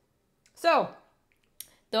 So,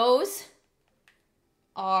 those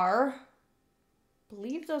are, I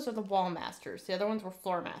believe those are the wall masters. The other ones were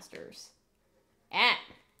floor masters. Ah.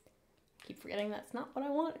 Keep forgetting that's not what I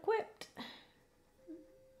want equipped.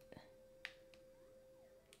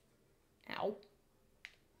 Ow.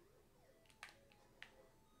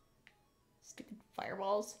 Stupid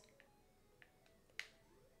fireballs.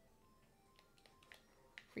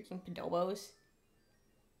 Freaking Padobos.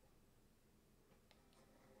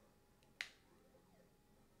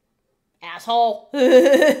 Asshole.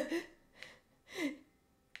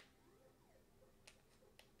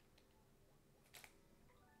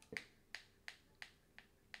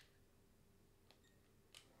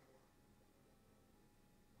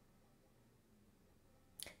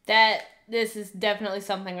 This is definitely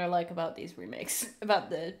something I like about these remakes, about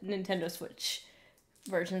the Nintendo Switch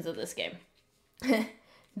versions of this game.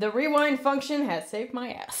 The rewind function has saved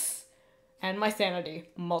my ass. And my sanity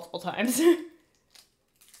multiple times.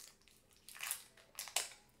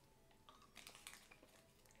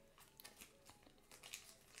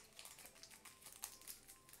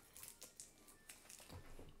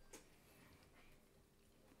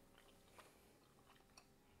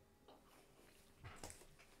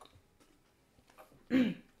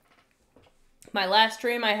 My last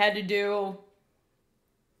stream I had to do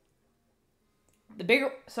the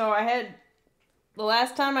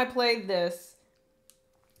last time I played this,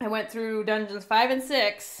 I went through dungeons 5 and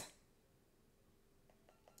 6.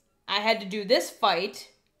 I had to do this fight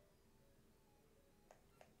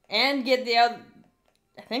and get the other,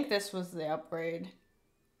 I think this was the upgrade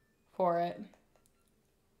for it.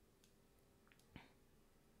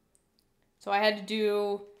 So I had to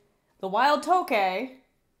do the Wild Tokay,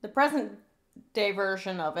 the present day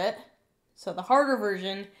version of it, so the harder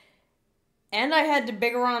version, and I had to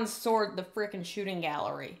Bigoron's sword the frickin' shooting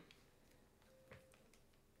gallery.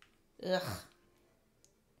 Ugh.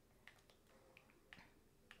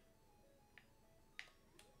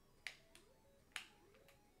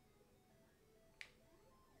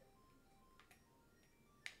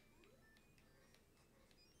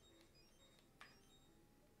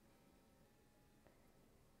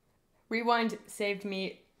 Rewind saved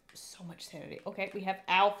me so much sanity. Okay, we have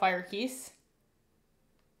Owl Fire Keys.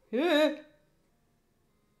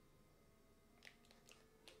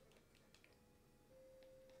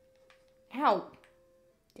 Ow.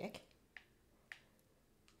 Dick.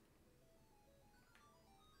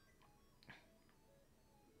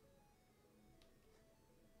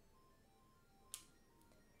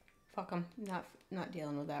 Fuck 'em. Not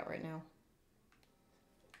dealing with that right now.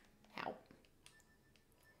 Ow.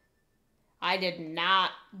 I did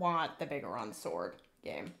not want the Bigoron sword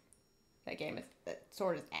game. That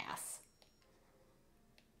sword is ass.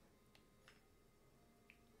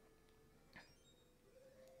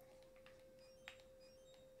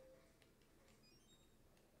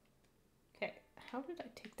 Okay, how did I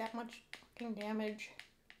take that much fucking damage?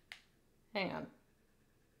 Hang on.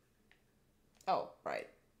 Oh, right.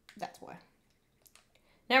 That's why.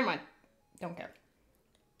 Never mind. Don't care.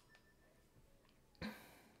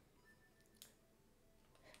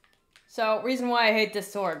 So, reason why I hate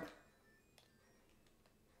this sword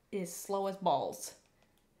is slow as balls.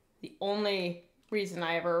 The only reason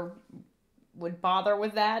I ever would bother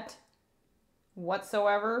with that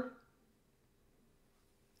whatsoever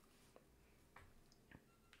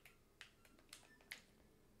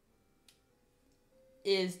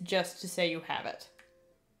is just to say you have it.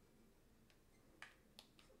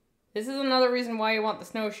 This is another reason why you want the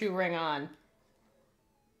snowshoe ring on.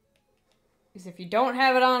 Because if you don't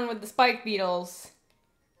have it on with the spike beetles,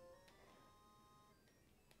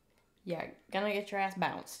 yeah, gonna get your ass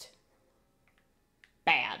bounced.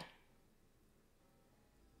 Bad.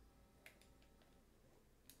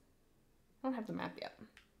 I don't have the map yet.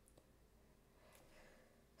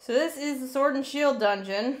 So this is the Sword and Shield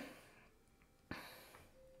dungeon.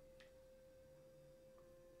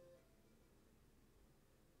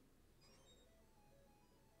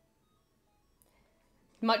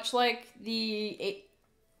 Much like the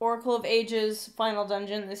Oracle of Ages final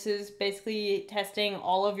dungeon, this is basically testing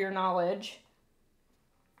all of your knowledge.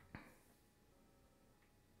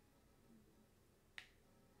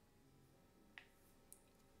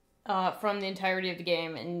 From the entirety of the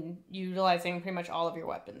game and utilizing pretty much all of your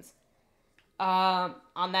weapons.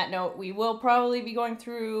 On that note, we will probably be going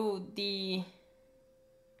through the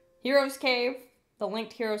Hero's Cave, the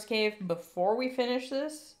linked Hero's Cave, before we finish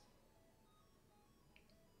this.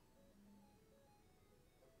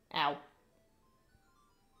 Ow.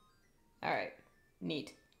 Alright,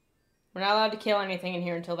 neat. We're not allowed to kill anything in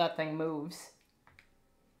here until that thing moves.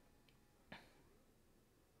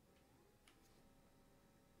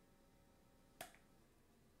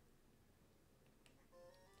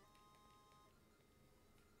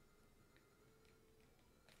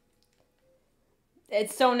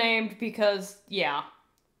 It's so named because, yeah.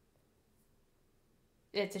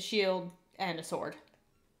 It's a shield and a sword.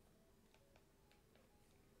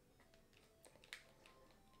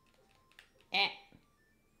 Eh.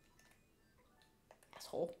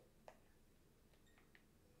 Asshole.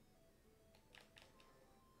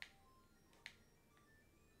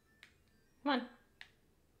 Come on.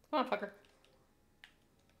 Come on, fucker.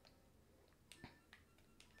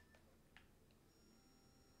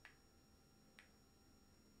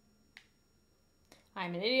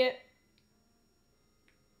 I'm an idiot.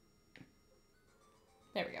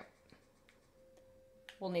 There we go.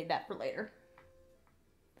 We'll need that for later.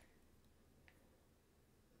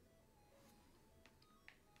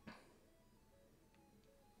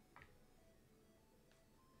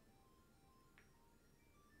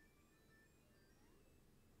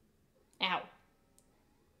 Ow.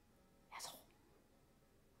 Asshole.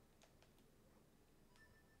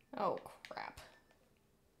 Oh, crap.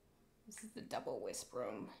 This is the double wisp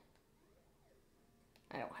room.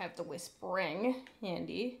 I don't have the wisp ring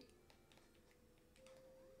handy.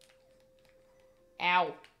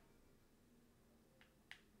 Ow.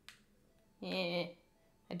 Eh.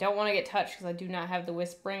 I don't want to get touched because I do not have the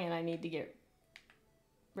wisp ring and I need to get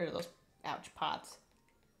rid of those ouch pots.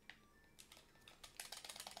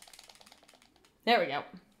 There we go.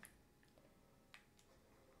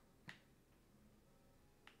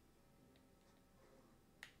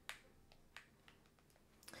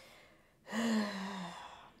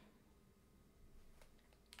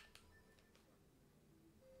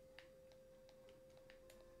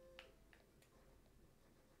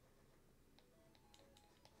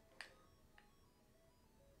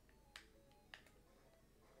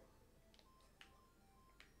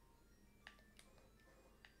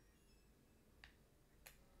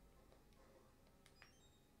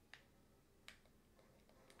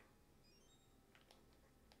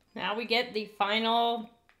 Now we get the final,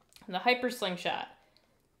 the hyper slingshot.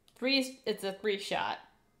 It's a 3-shot.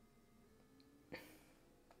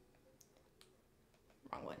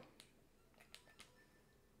 Wrong one.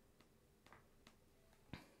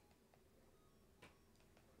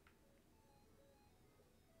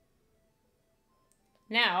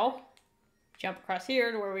 Now, jump across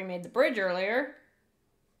here to where we made the bridge earlier.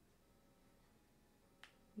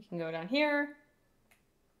 We can go down here.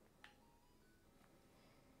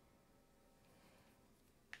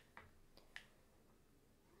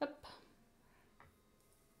 Up.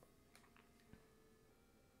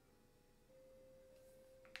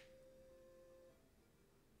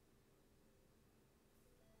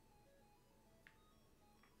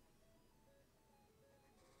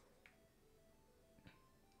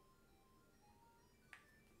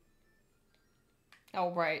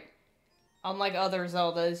 Oh, right. Unlike other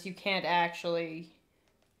Zeldas, you can't actually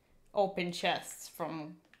open chests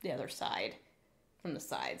from the other side. From the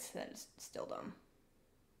sides. That is still dumb.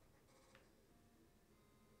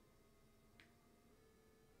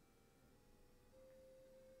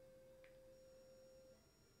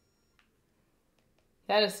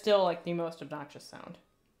 That is still, like, the most obnoxious sound.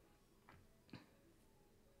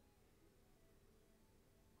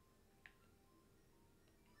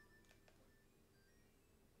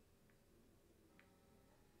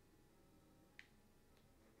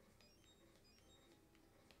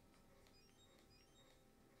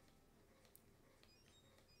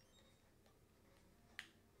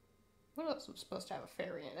 What else was supposed to have a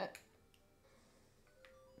fairy in it?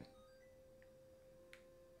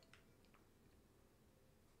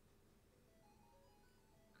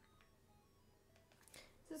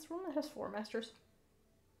 Is this room that has 4 masters?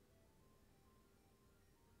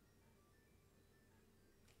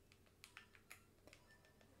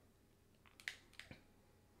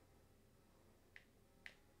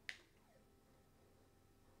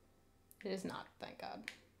 It is not, thank God.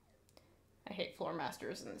 I hate floor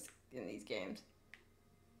masters in these games.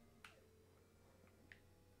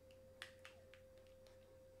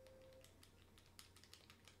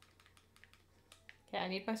 Okay, I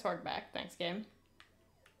need my sword back. Thanks, game.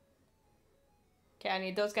 Okay, I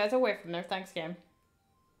need those guys away from there. Thanks, game.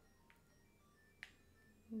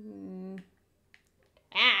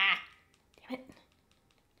 Ah! Damn it.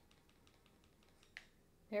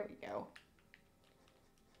 There we go.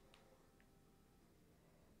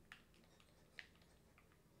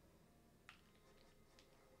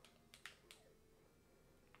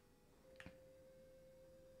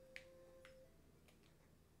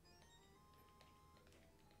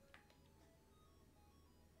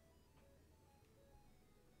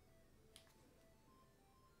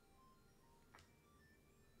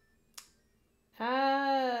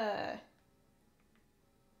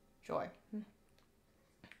 Joy.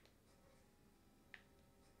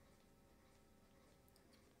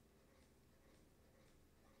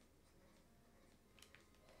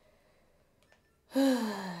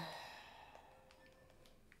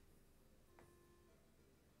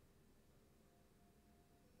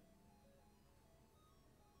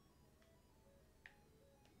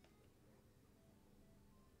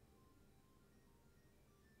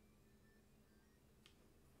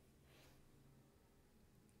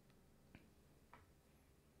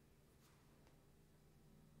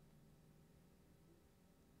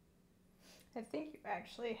 I think you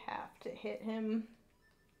actually have to hit him.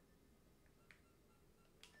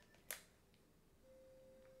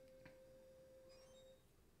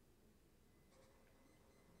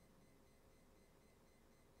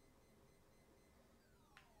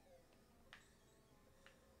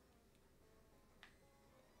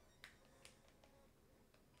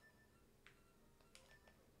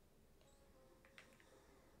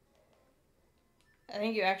 I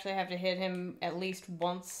think you actually have to hit him at least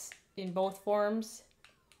once in both forms.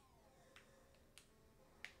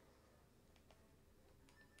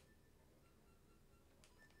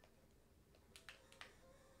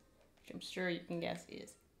 Which I'm sure you can guess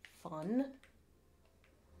is fun.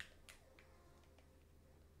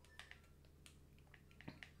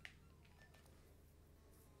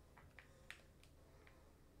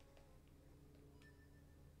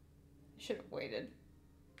 Should have waited.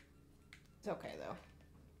 It's okay though.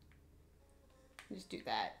 Just do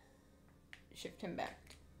that. Shift him back.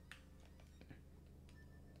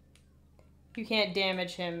 You can't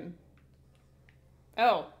damage him.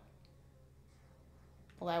 Oh.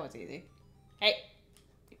 Well, that was easy. Hey,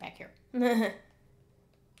 get back here.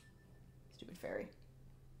 Stupid fairy.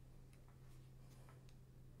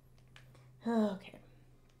 Okay.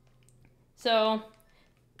 So.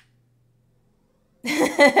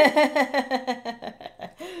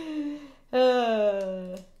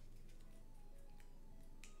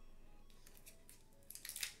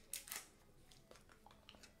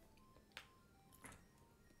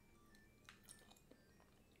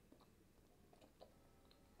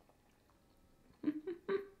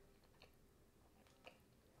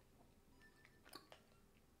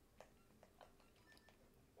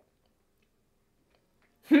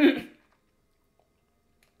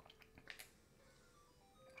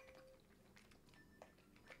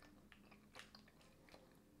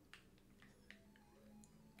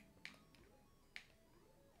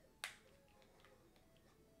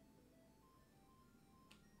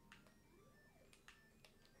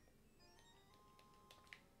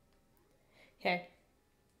 Okay.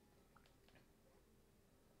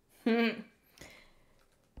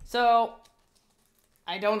 So,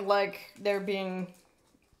 I don't like there being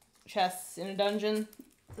chests in a dungeon.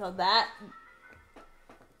 So that...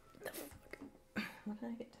 What did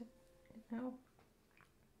I get to now?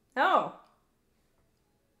 Oh!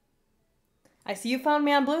 I see you found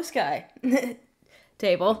me on Blue Sky.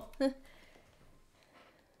 Table.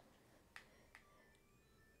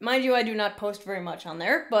 Mind you, I do not post very much on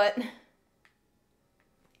there, but...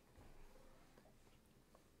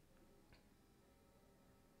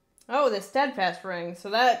 Oh, the steadfast ring. So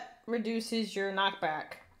that reduces your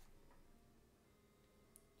knockback.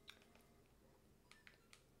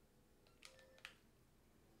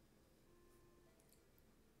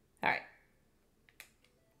 Alright.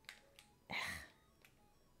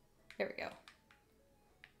 There we go.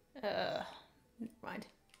 Never mind.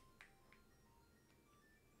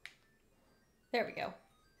 There we go.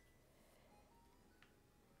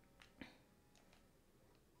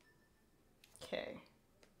 Okay.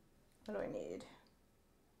 What do I need?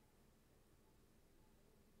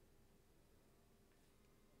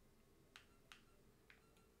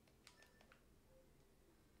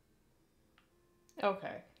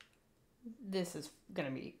 Okay. This is gonna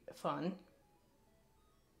be fun.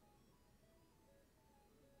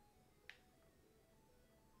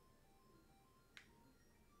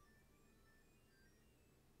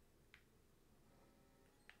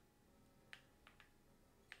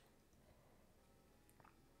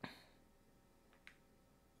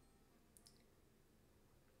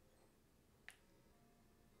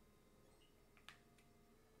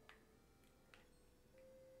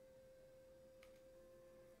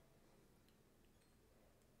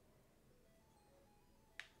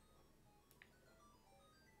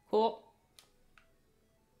 Cool.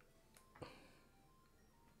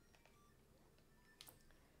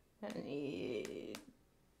 I need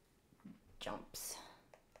jumps.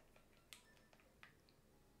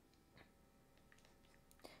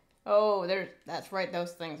 Oh, that's right,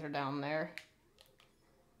 those things are down there.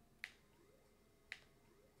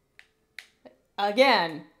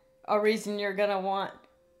 Again, a reason you're gonna want...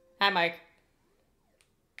 Hi, Mike.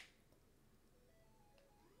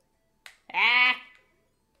 Ah!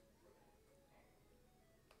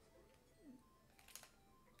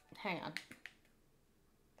 Hang on.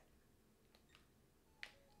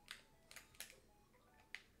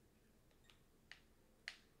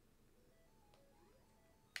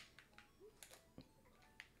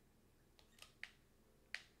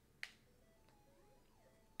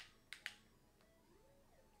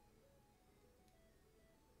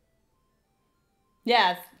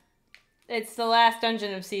 Yeah, it's the last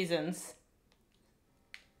Dungeon of Seasons.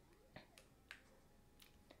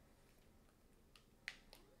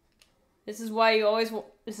 This is why you always...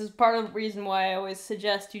 This is part of the reason why I always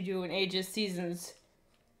suggest you do an Aegis Seasons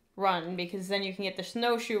run, because then you can get the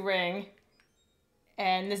snowshoe ring,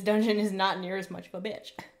 and this dungeon is not near as much of a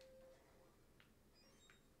bitch.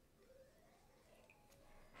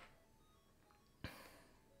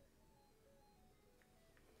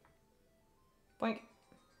 Boink.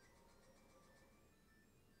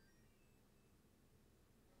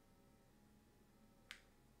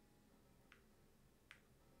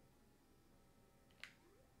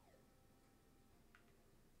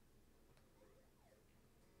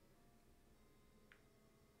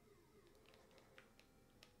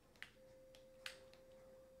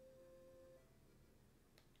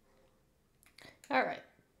 All right.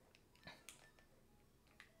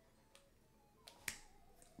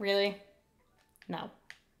 Really? No.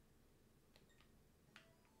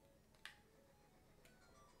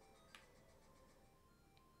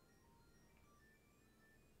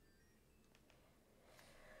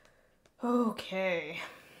 Okay.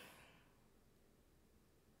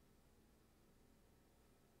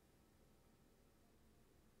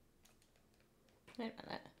 Wait a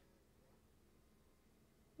minute.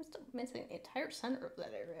 I'm still missing the entire center of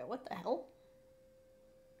that area. What the hell?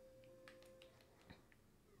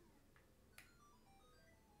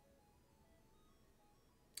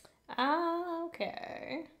 Ah,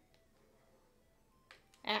 okay.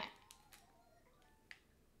 Ah.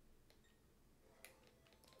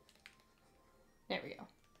 There we go.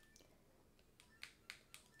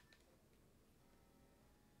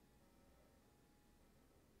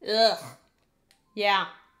 Ugh. Yeah.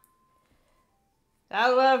 I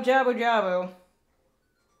love Jabu Jabu.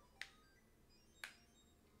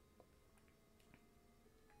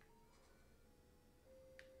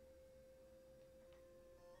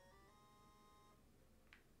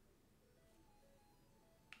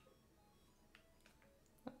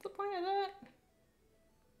 What's the point of that?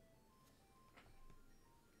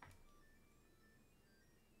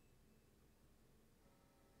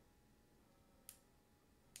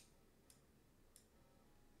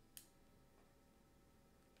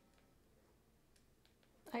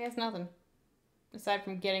 I guess nothing. Aside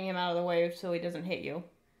from getting him out of the way so he doesn't hit you.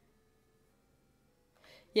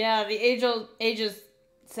 Yeah, the Aegis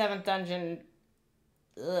 7th dungeon.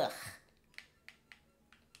 Ugh.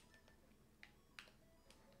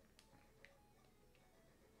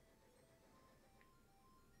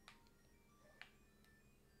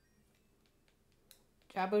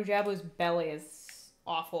 Jabu Jabu's belly is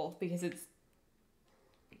awful because it's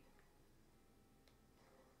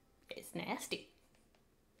nasty.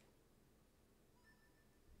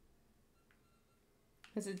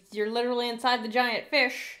 Because you're literally inside the giant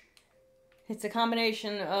fish. It's a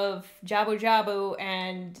combination of Jabu Jabu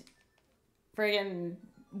and friggin'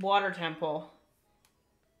 Water Temple.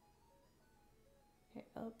 Okay,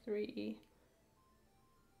 up 3.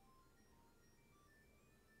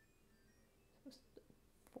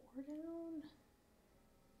 4 down.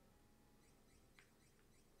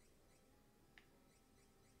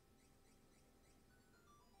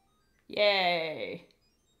 Yay.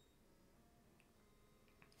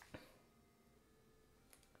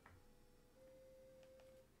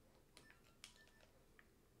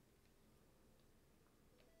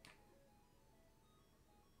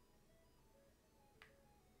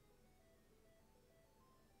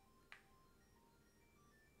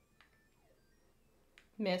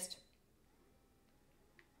 Missed.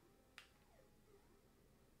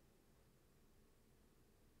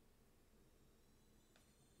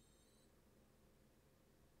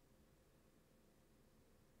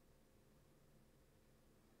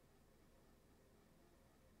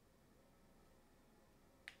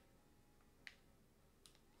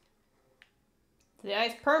 The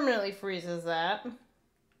ice permanently freezes that.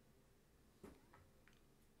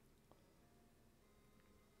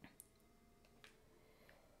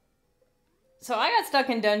 So I got stuck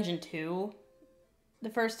in Dungeon 2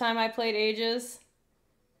 the first time I played Ages.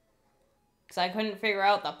 Because I couldn't figure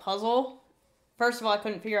out the puzzle. First of all, I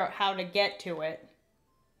couldn't figure out how to get to it.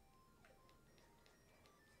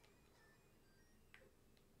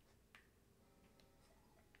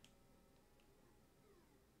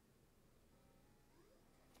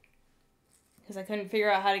 Because I couldn't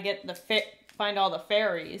figure out how to get find all the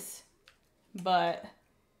fairies. But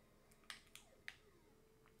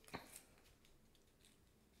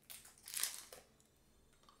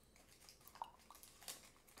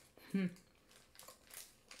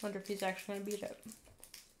wonder if he's actually gonna beat it.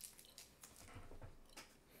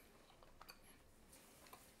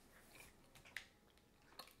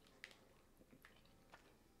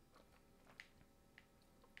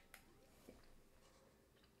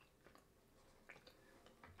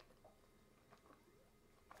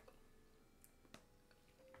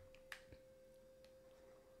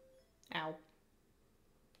 Ow.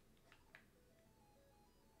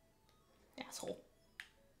 Asshole.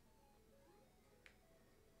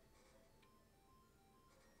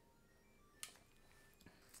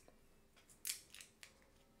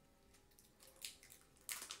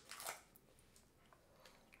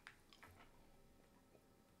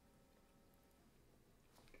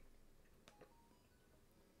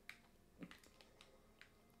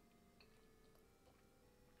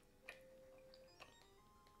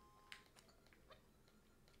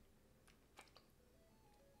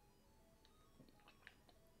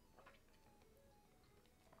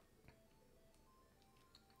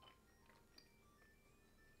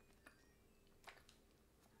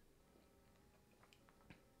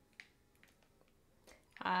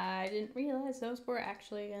 I didn't realize those were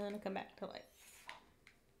actually gonna come back to life.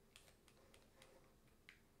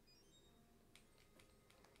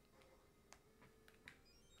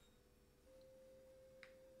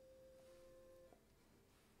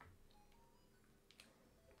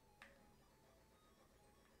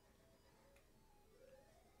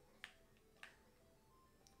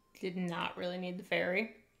 Did not really need the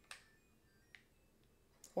fairy.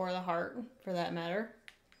 Or the heart, for that matter.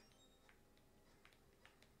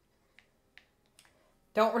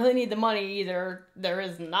 Don't really need the money either. There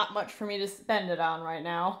is not much for me to spend it on right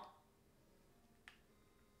now.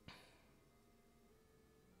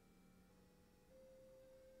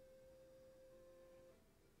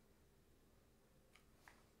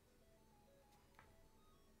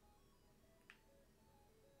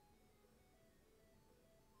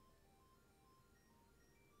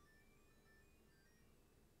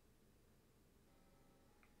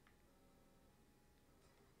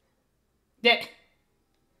 Yeah.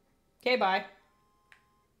 Okay, bye.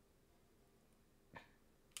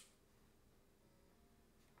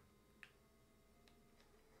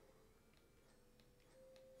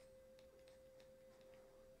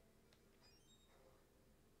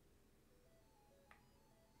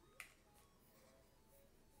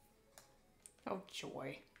 Oh,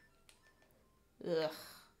 joy. Ugh.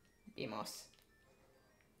 Beamos.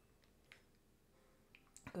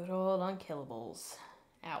 Good old unkillables.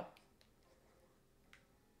 Ow.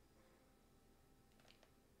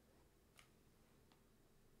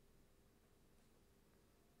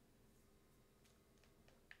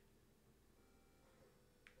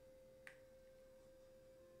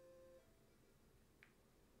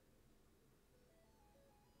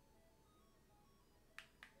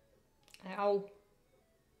 Ow.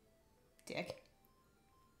 Dick.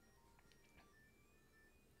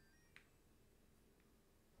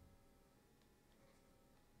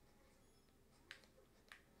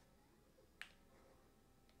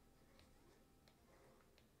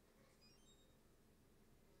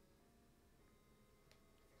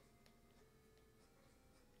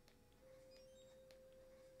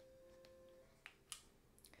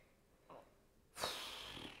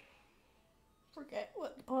 forget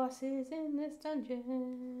what the boss is in this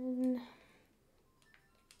dungeon.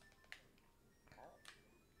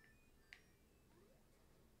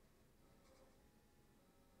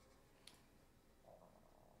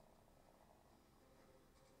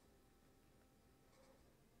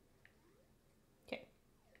 Okay.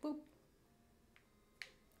 Boop.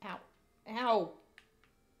 Ow. Ow.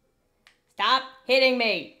 Stop hitting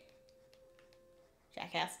me.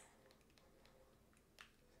 Jackass.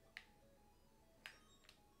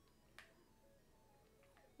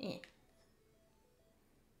 Eh.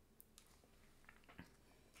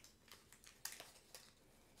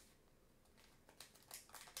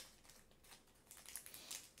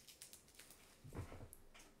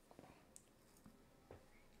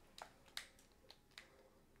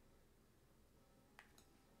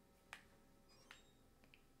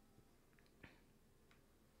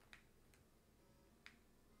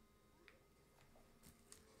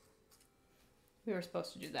 We were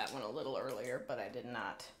supposed to do that one a little earlier, but I did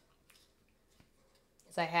not.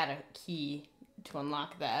 Because I had a key to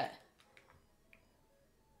unlock that.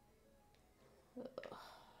 Ugh.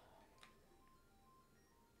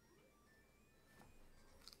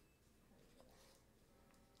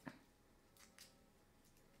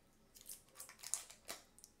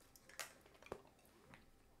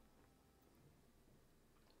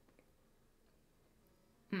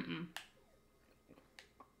 Mm-mm.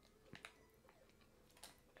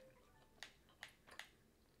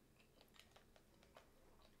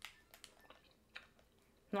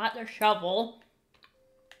 Not the shovel.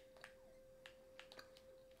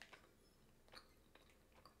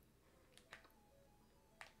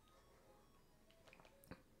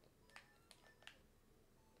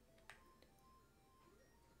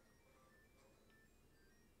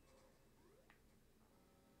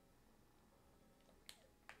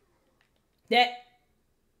 Yeah.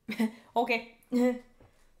 Okay.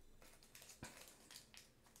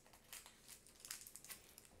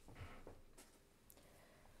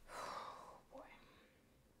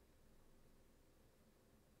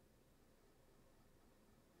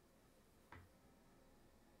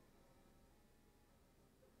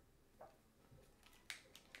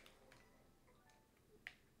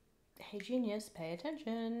 Hey, genius, pay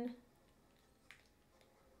attention.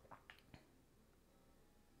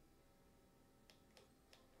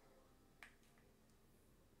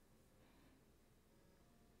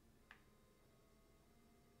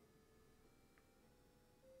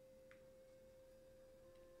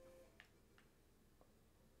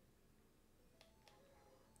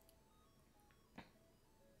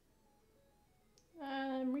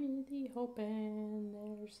 I'm really hoping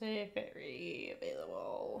there's a fairy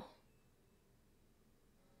available.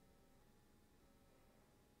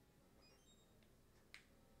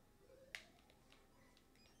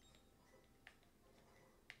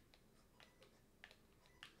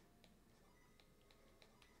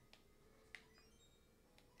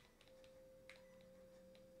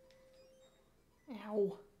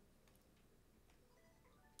 Ow.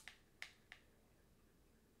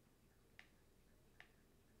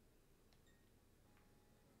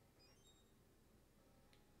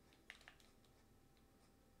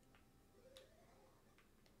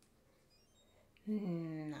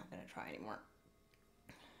 Not gonna try anymore.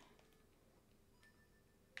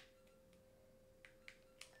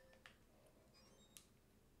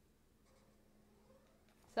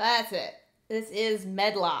 So that's it. This is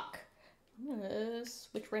Medlock. I'm gonna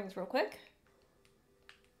switch rings real quick.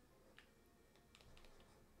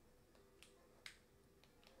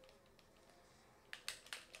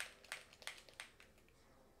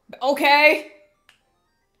 Okay.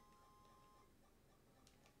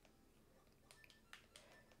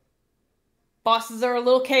 Bosses are a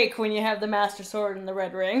little cake when you have the Master Sword and the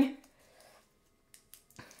red ring.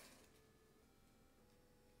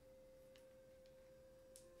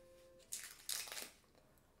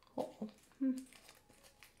 Oh.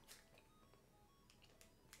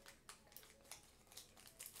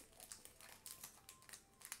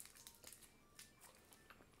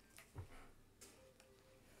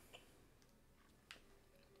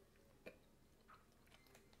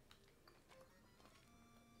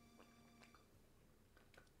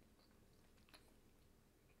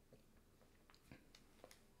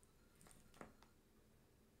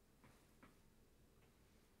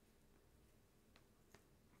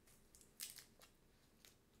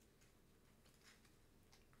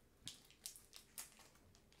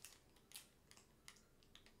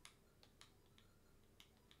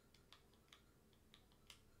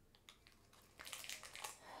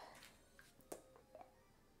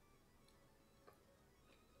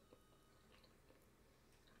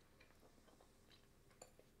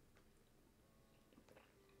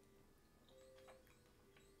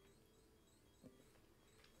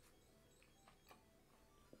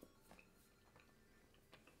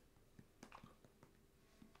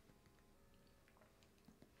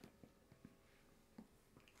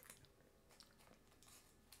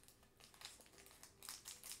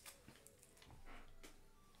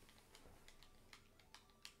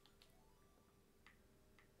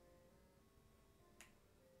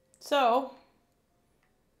 So,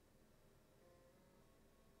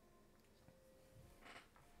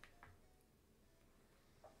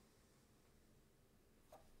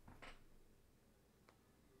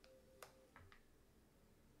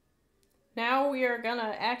 now we are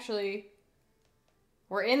gonna actually,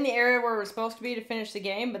 we're in the area where we're supposed to be to finish the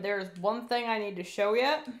game, but there's one thing I need to show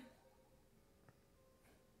yet.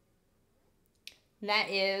 And that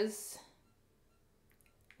is,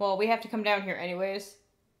 well, we have to come down here anyways.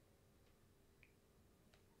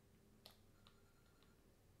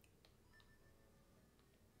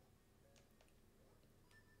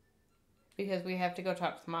 Because we have to go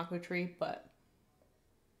talk to the Maku tree, but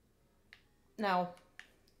no.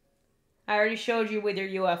 I already showed you with your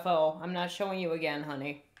UFO. I'm not showing you again,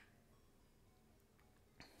 honey.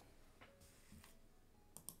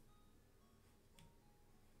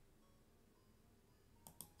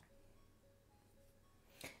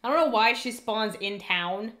 I don't know why she spawns in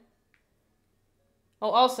town. Oh,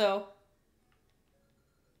 also,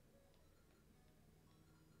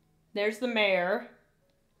 there's the mayor.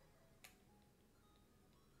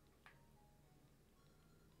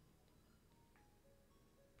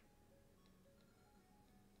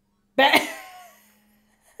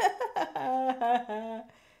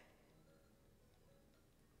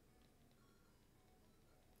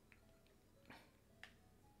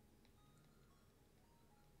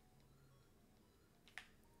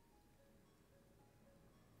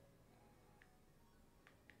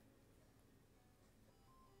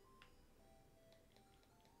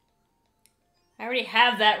 I already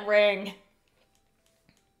have that ring.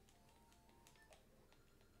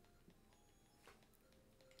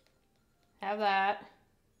 Have that.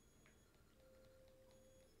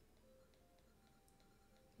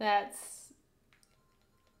 That's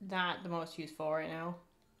not the most useful right now.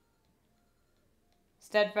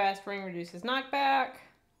 Steadfast ring reduces knockback.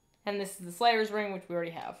 And this is the Slayer's ring, which we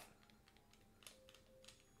already have.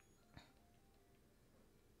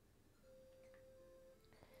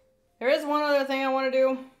 There is one other thing I want to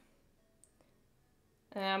do.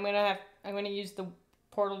 And I'm gonna use the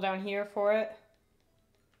portal down here for it.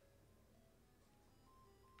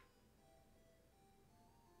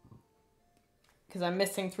 Because I'm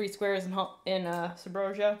missing 3 squares in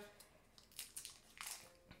Subrosia.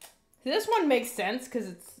 This one makes sense because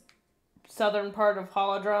it's southern part of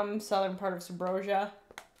Holodrum, southern part of Subrosia.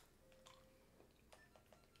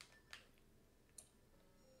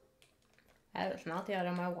 That is not the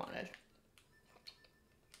item I wanted.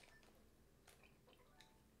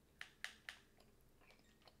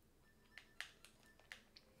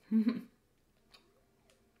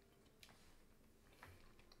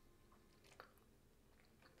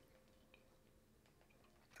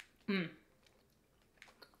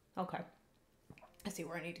 Okay. I see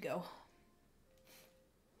where I need to go.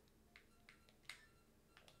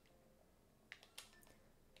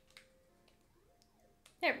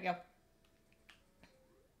 There we go.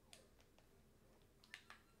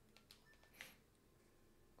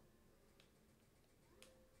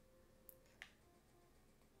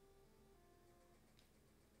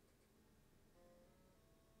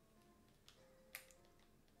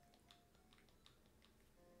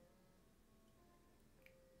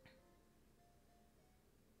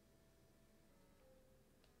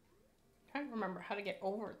 I don't remember how to get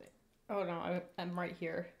over there. Oh no, I'm right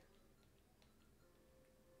here.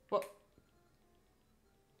 What?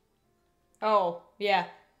 Oh, yeah.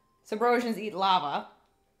 Subrosians eat lava.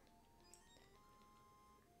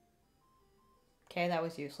 Okay, that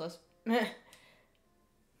was useless.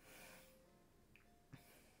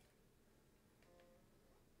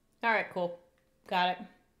 Alright, cool. Got it.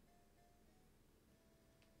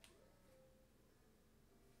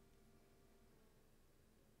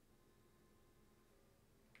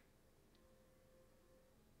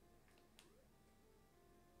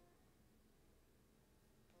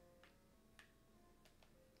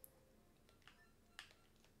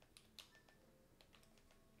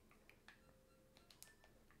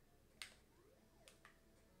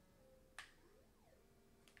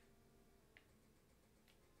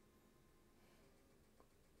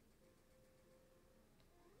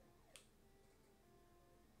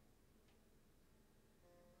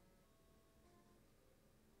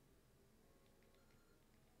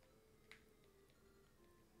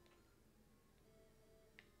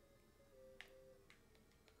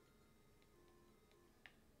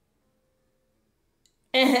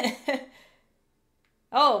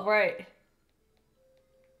 Oh, right.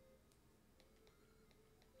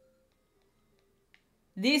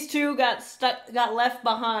 These two got left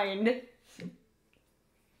behind.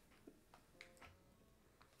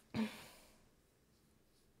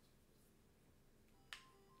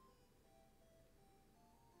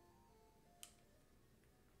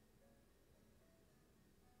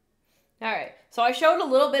 Alright, so I showed a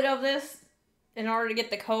little bit of this in order to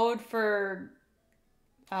get the code for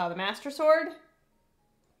the Master Sword.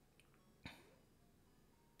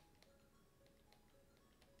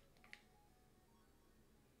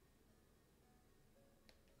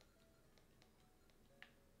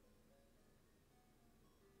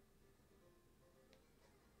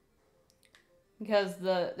 Because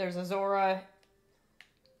there's a Zora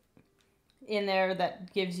in there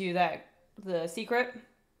that gives you the secret.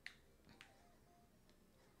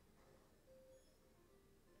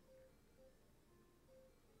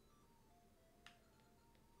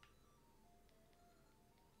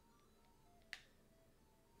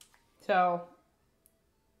 So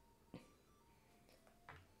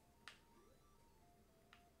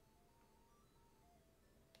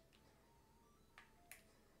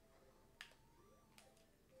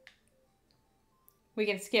we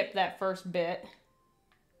can skip that first bit.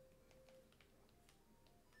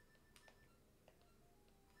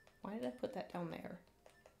 Why did I put that down there?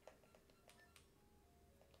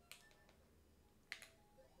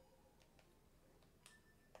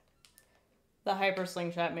 The hyper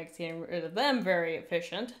slingshot makes getting rid of them very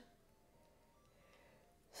efficient.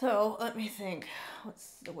 So let me think.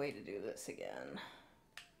 What's the way to do this again?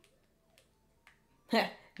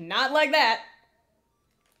 Not like that.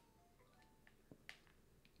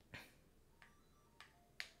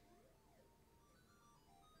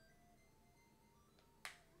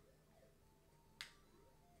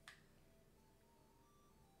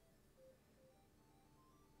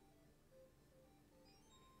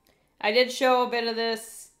 I did show a bit of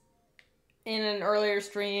this in an earlier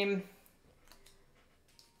stream.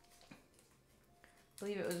 I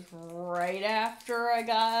believe it was right after I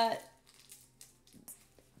got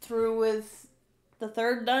through with the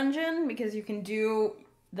third dungeon, because you can do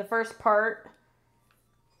the first part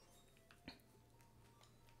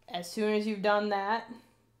as soon as you've done that.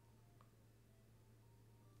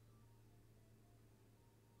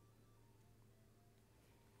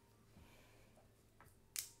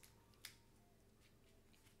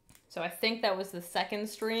 So I think that was the second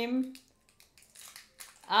stream.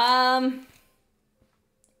 Let's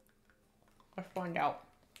find out.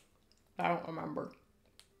 I don't remember.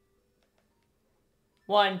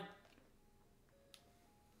 One.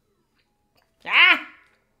 Ah!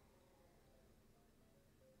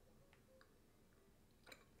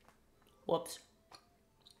 Whoops.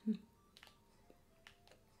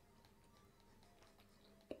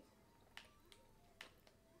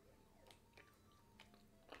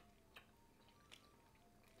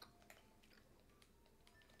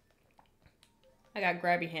 I got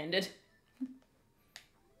grabby-handed.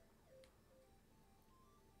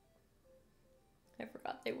 I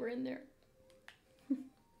forgot they were in there.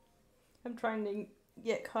 I'm trying to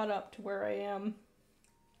get caught up to where I am.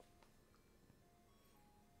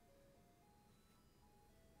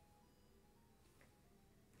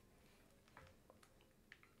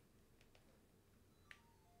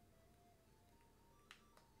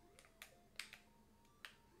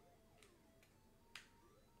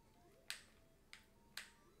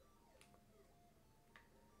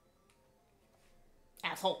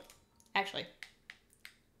 Asshole. Actually.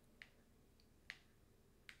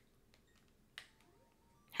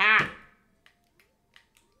 Ha!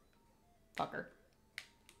 Fucker.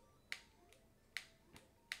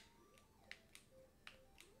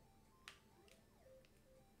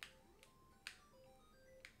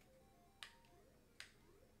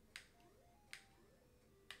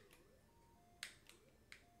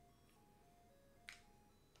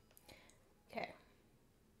 Okay.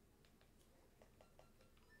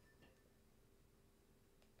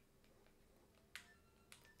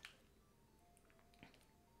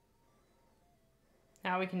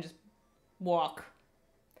 Now we can just walk.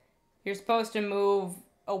 You're supposed to move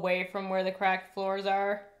away from where the cracked floors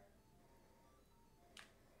are.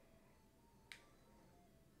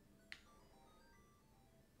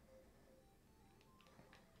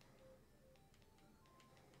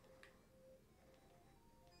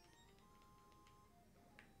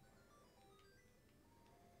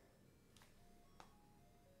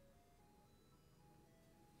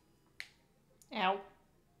 Ow.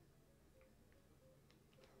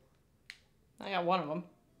 I got one of them.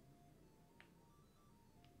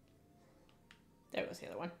 There goes the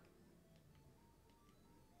other one.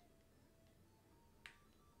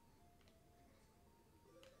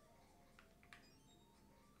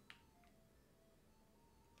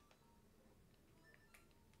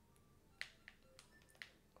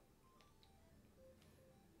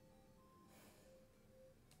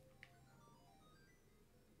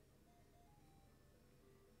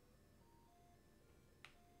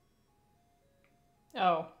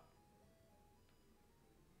 Oh.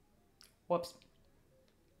 Whoops.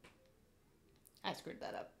 I screwed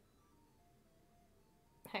that up.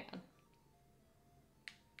 Hang on.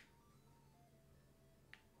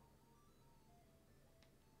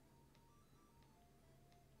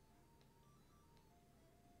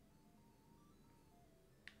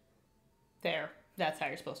 There. That's how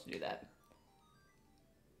you're supposed to do that.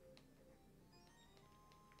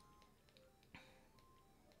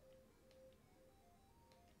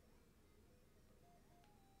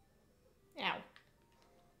 Ow.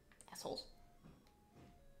 Assholes.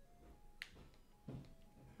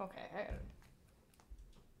 Okay, I got it.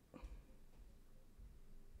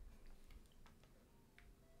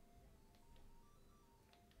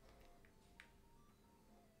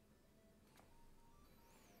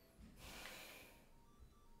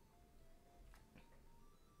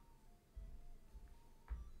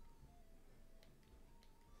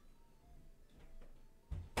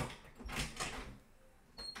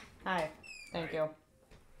 Hi. Thank you.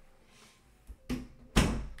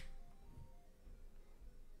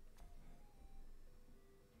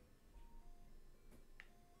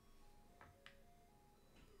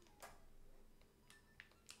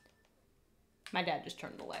 My dad just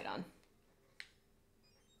turned the light on.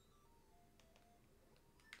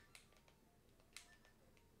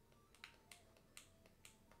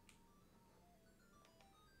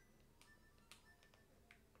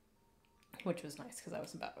 Which was nice because I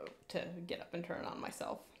was about to get up and turn it on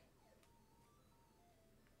myself.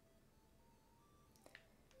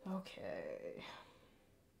 Okay.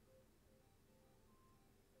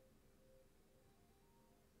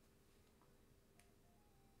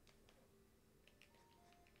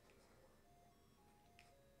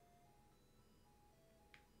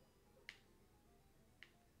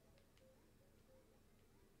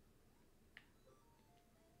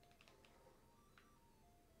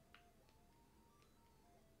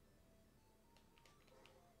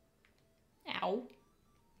 Ow.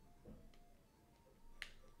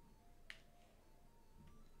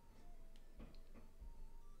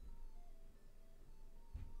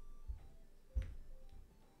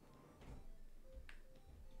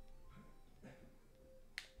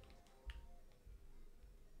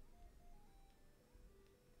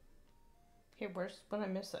 Okay, where's what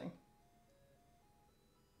I'm missing?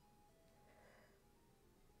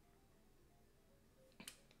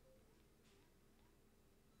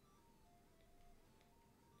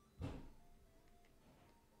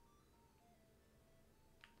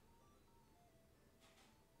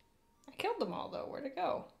 I killed them all though. Where'd it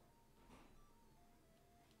go?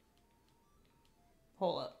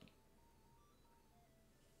 Hold up.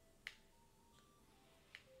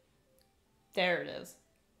 There it is.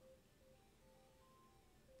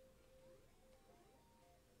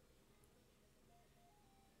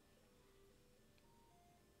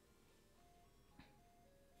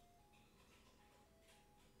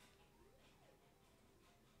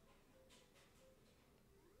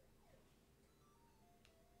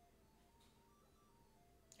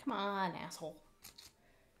 Come on, asshole.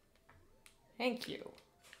 Thank you.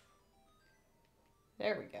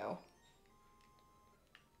 There we go.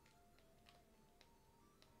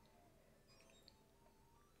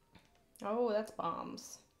 Oh, that's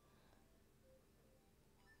bombs.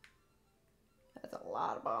 That's a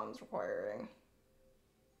lot of bombs requiring.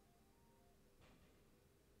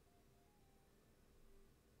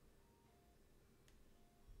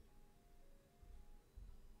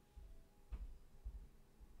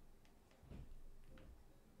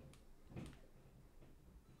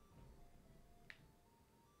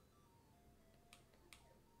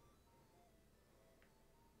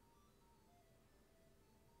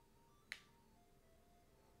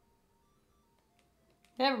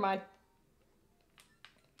 Never mind.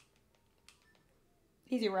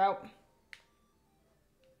 Easy route.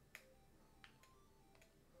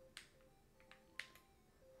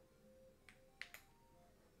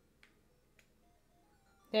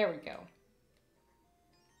 There we go.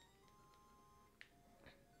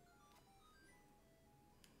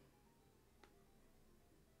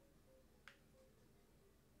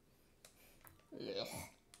 Ugh.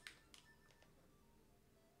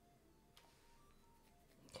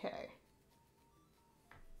 Okay.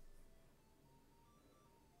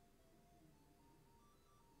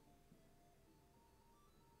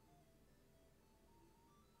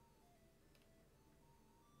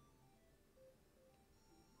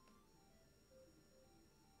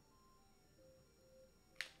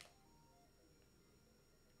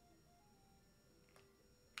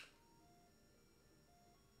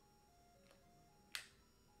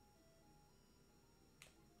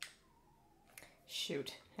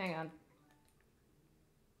 Shoot. Hang on.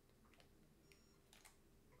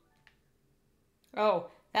 Oh,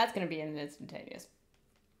 that's gonna be an instantaneous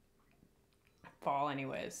fall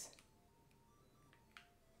anyways.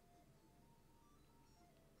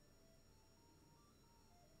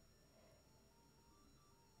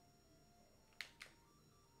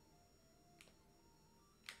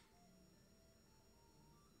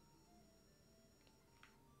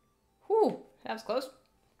 Whew, that was close.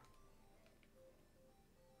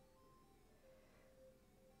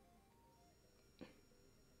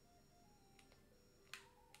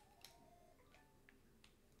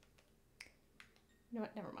 You know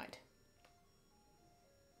what? Never mind.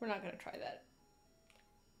 We're not gonna try that.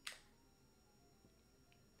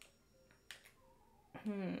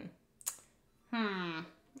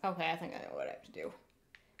 Okay, I think I know what I have to do.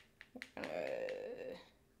 I'm gonna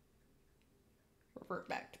revert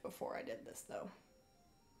back to before I did this, though.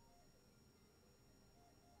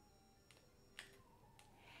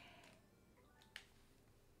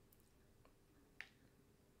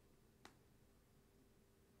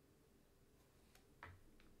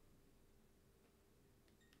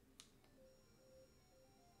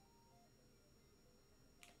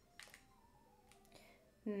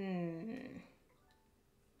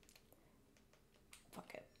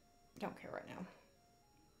 Fuck it. Don't care right now.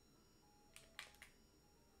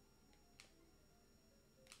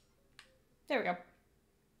 There we go.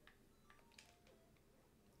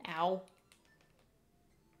 Ow.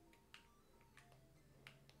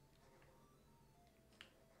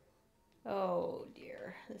 Oh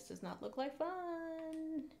dear. This does not look like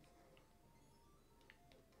fun.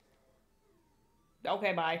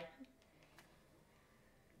 Okay, bye.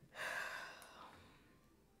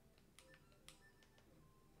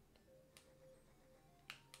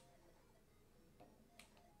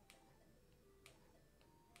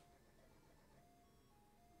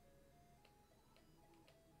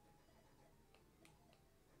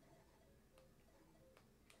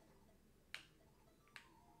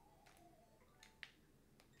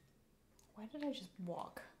 Why did I just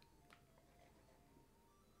walk?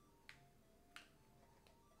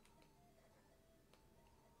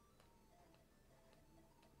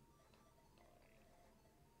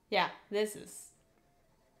 Yeah, this is...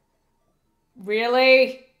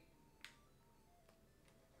 Really?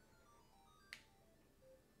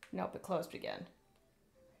 Nope, it closed again.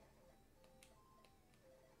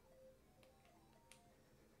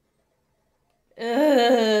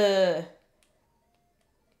 Ugh.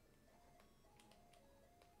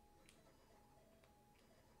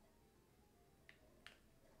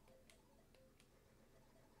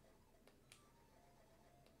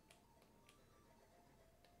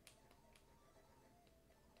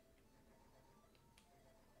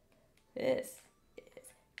 This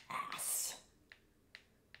is ass.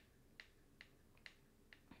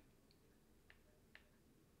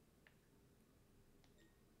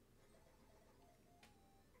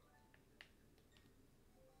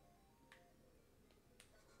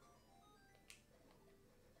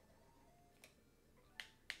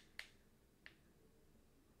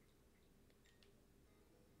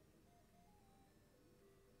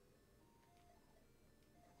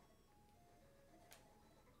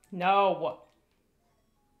 No.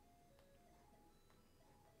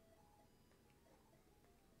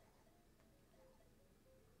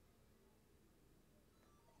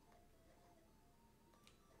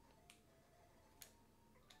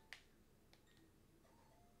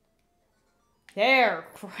 There,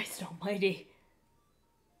 Christ almighty.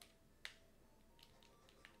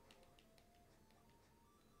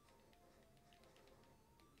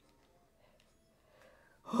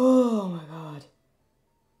 Oh my god.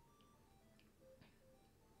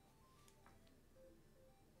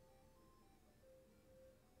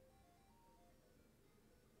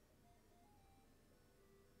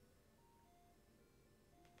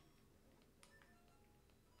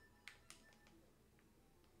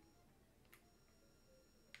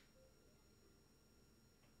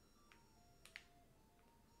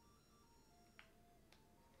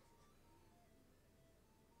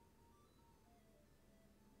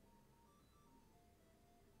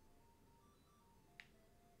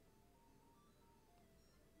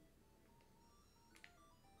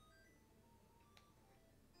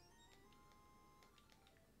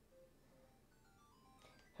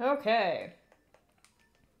 Okay.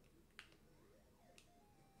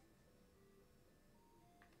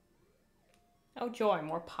 Oh joy,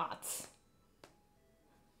 more pots.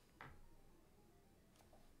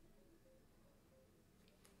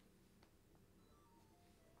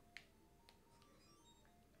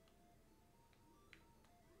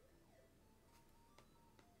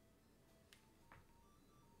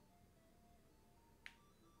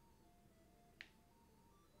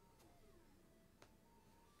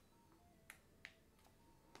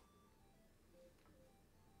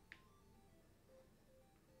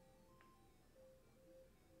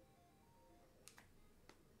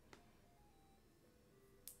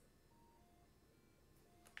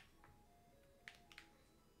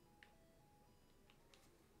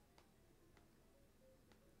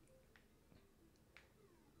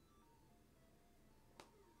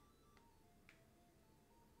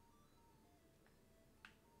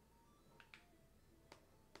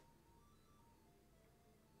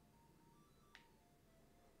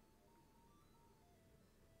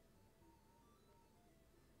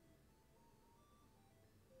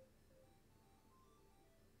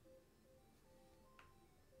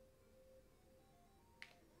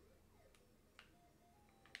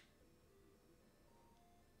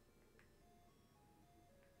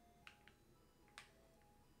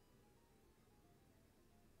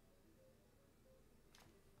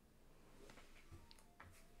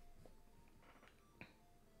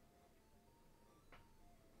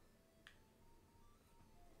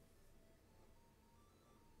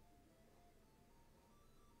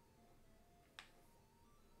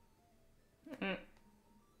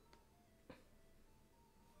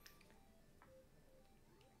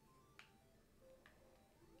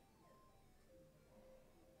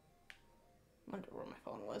 wonder where my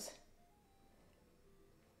phone was.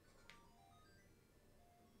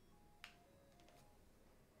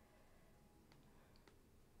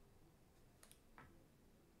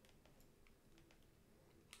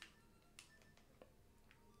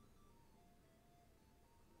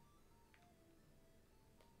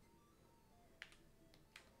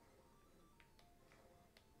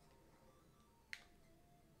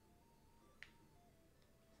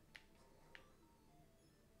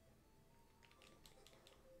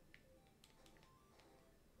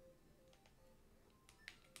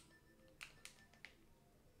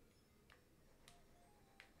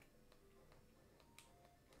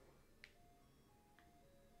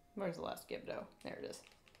 Where's the last Gibdo? There it is.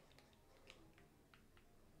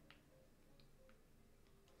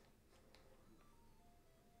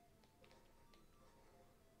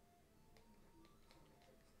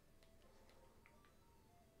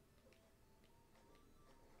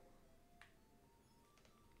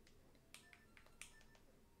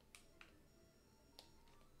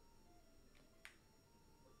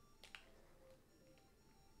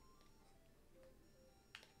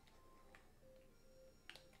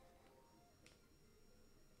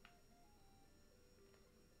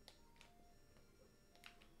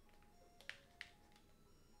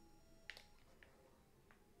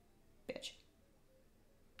 Bitch.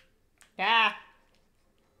 Ah!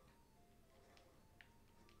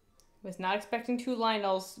 Was not expecting two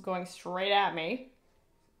Lionels going straight at me.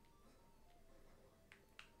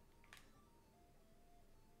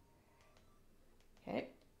 Okay.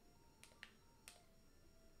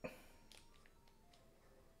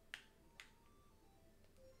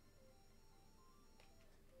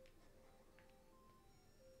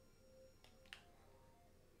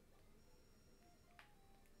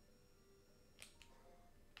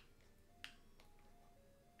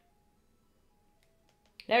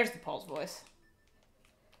 There's the Paul's voice.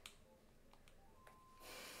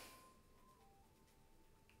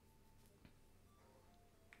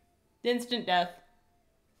 Instant death.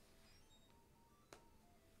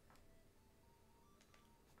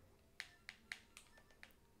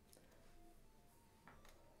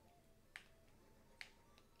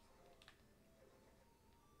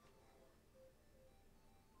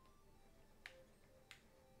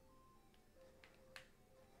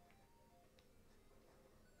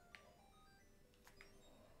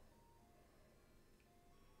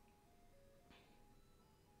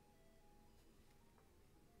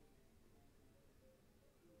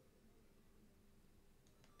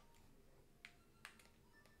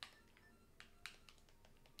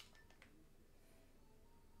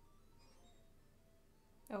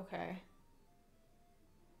 Okay.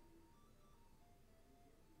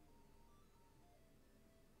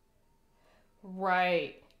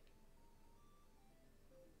 Right.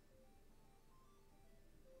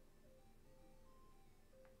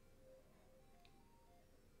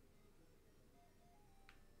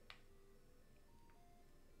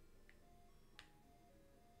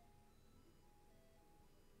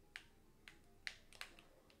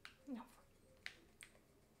 No.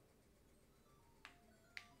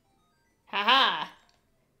 Haha!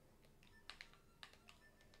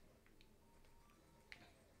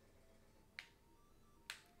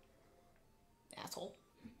 Asshole.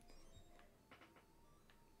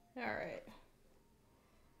 Alright.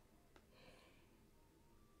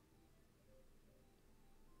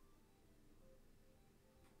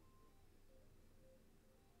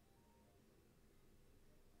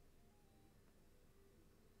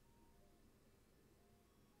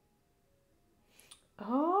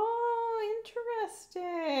 Oh,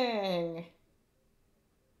 interesting.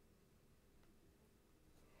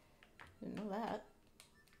 Didn't know that.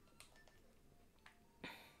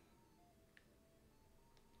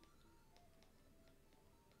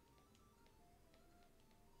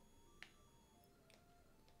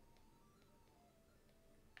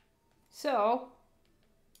 So,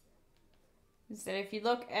 is that if you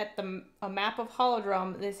look at a map of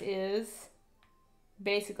Holodrum, this is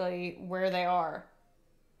basically where they are.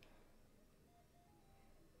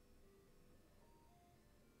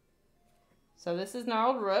 So this is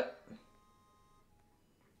Gnarled Root.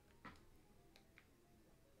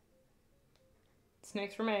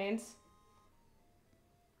 Snake's Remains.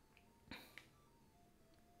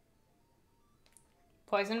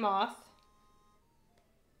 Poison Moth.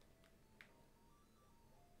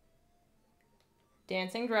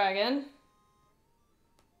 Dancing Dragon.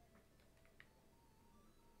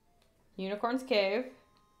 Unicorn's Cave.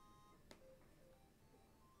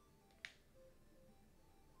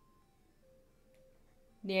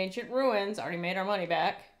 The Ancient Ruins. Already made our money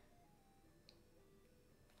back.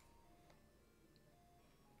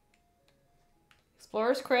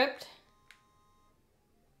 Explorer's Crypt.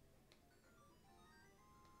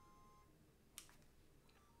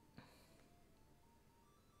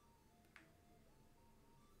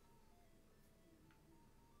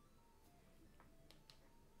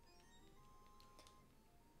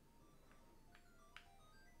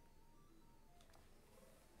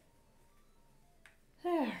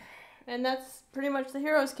 There. And that's pretty much the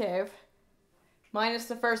Hero's Cave. Minus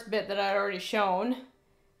the first bit that I'd already shown.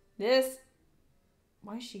 This...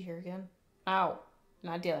 Why is she here again? Ow.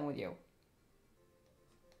 Not dealing with you.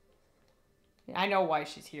 I know why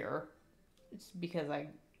she's here. It's because I...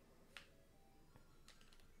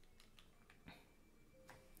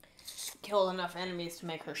 killed enough enemies to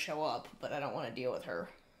make her show up, but I don't want to deal with her.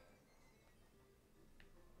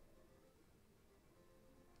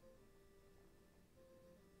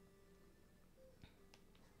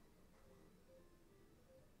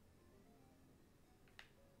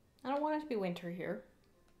 I don't want it to be winter here.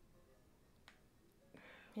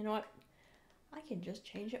 You know what? I can just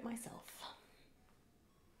change it myself.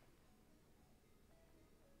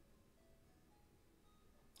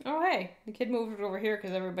 Oh, hey. The kid moved over here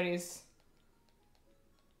because everybody's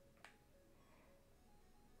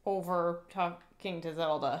over talking to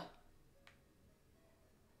Zelda.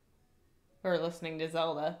 Or listening to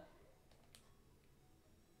Zelda.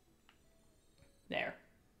 There.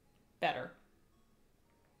 Better.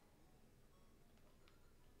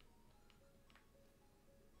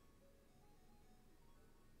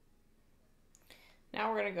 Now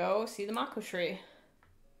we're gonna go see the Mako tree.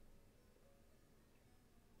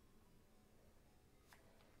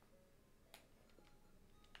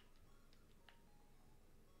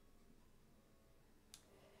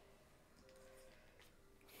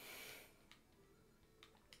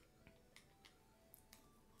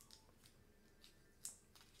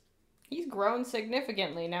 He's grown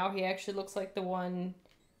significantly. Now he actually looks like the one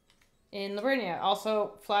in Lavinia.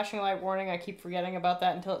 Also, flashing light warning, I keep forgetting about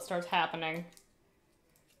that until it starts happening.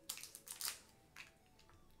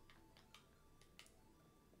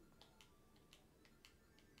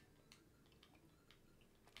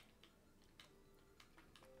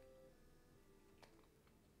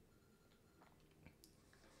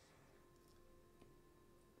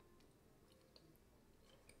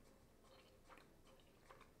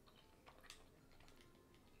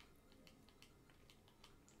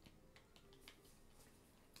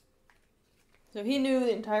 So he knew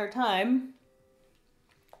the entire time.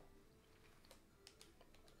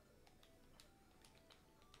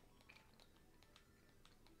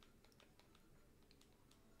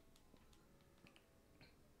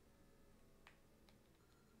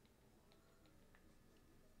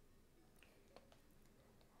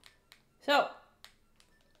 So,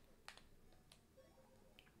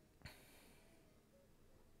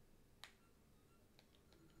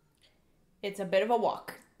 it's a bit of a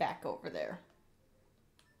walk back over there.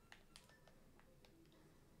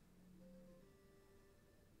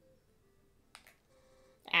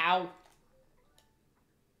 Ow.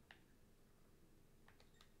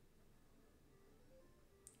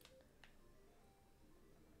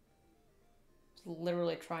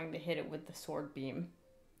 Literally trying to hit it with the sword beam.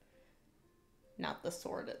 Not the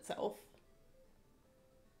sword itself.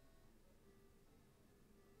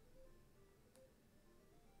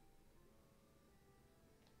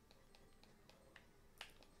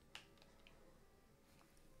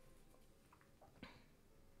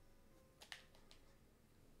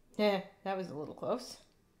 Yeah, that was a little close.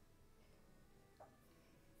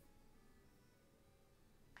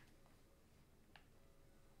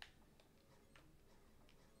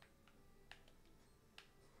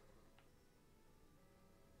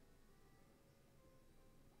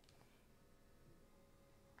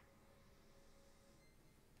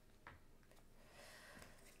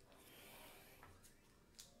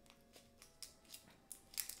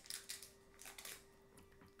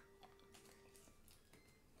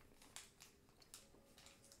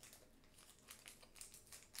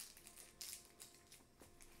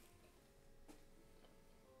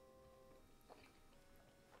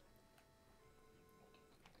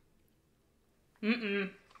 Mm-mm.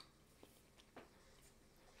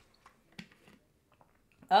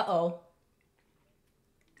 Uh-oh.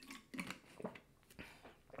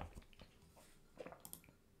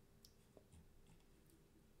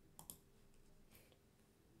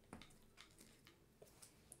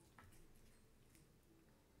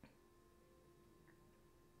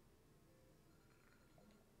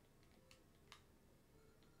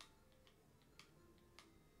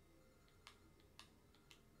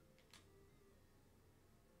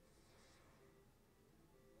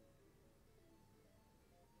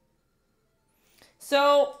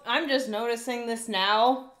 So, I'm just noticing this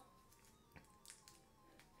now.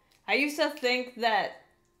 I used to think that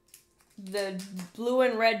the blue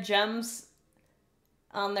and red gems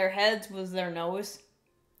on their heads was their nose.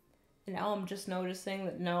 And now I'm just noticing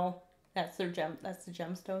that no, that's the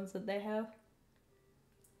gemstones that they have.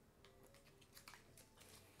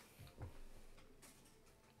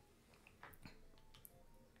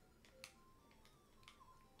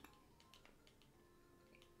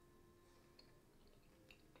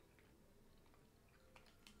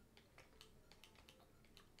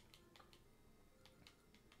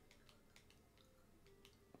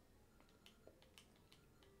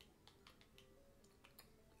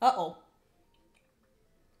 Uh-oh.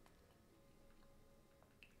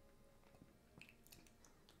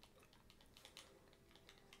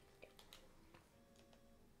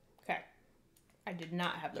 Okay. I did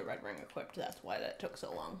not have the red ring equipped. That's why that took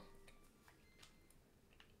so long.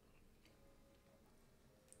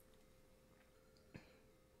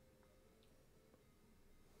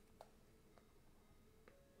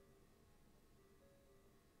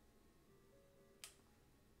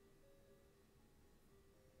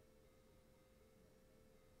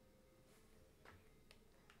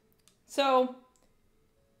 So,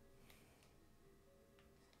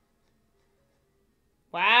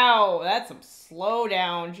 wow, that's some slow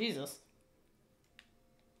down. Jesus.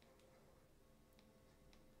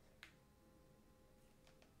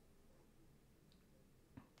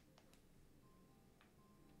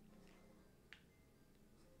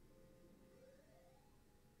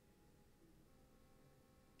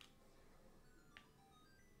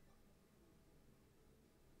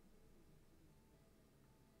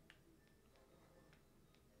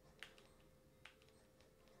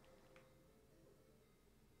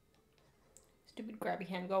 Stupid grabby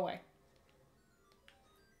hand, go away.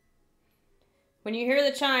 When you hear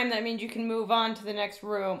the chime, that means you can move on to the next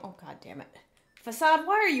room. Oh, god damn it. Facade,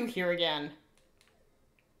 why are you here again?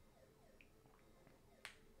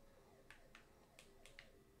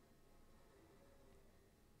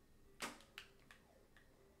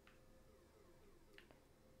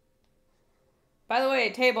 By the way,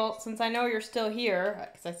 Table, since I know you're still here,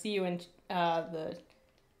 because I see you in the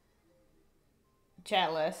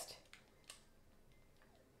chat list.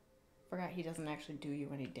 Forgot he doesn't actually do you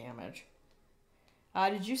any damage.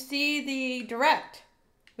 Did you see the direct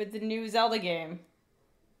with the new Zelda game?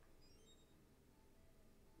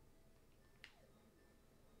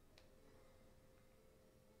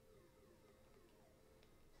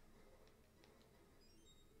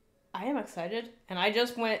 I am excited, and I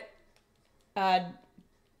just went,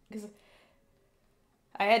 because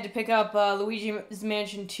I had to pick up Luigi's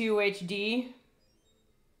Mansion 2 HD.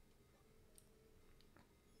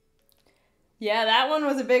 Yeah, that one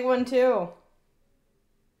was a big one too.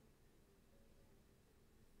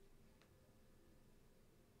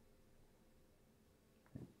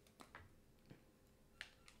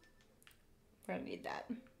 We're gonna need that.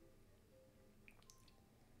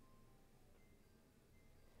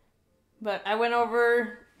 But I went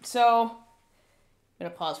over, so I'm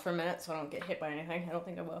gonna pause for a minute so I don't get hit by anything. I don't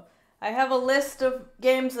think I will. I have a list of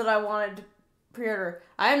games that I wanted to pre-order.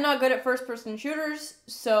 I am not good at first-person shooters,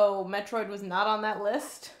 so Metroid was not on that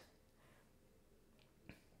list.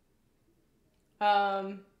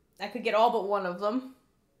 I could get all but one of them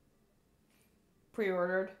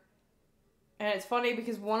pre-ordered. And it's funny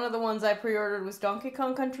because one of the ones I pre-ordered was Donkey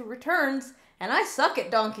Kong Country Returns, and I suck at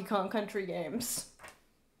Donkey Kong Country games.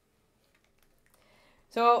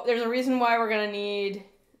 So there's a reason why we're gonna need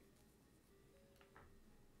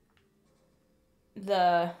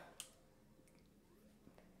the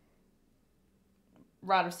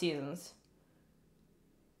Rod of Seasons.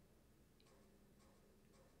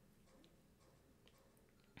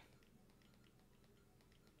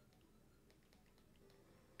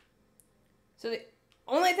 So the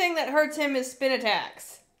only thing that hurts him is spin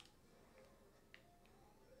attacks.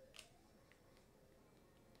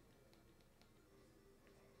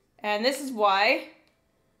 And this is why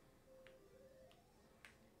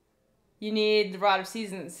you need the Rod of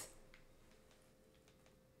Seasons.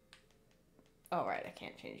 Oh, right, I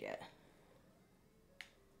can't change yet.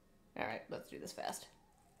 Alright, let's do this fast.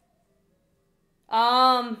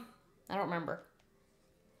 I don't remember.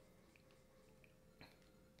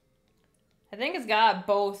 I think it's got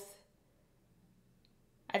both.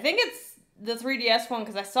 I think it's the 3DS one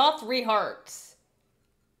because I saw 3 hearts.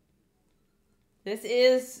 This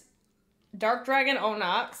is Dark Dragon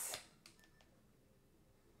Onox.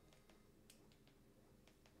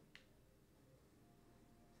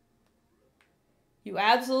 You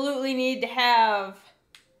absolutely need to have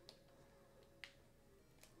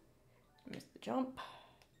jump.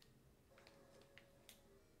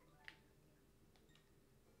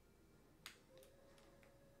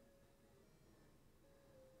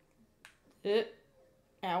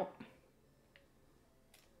 Out.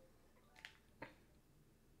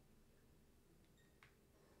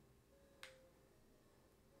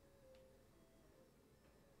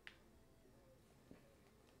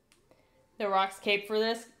 The Rock's cape for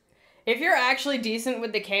this. If you're actually decent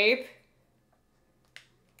with the cape,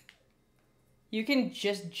 you can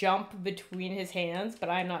just jump between his hands, but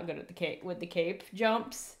I'm not good at the cape with the cape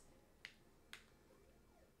jumps.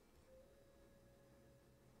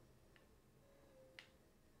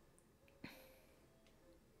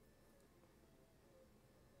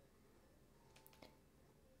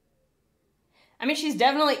 I mean, she's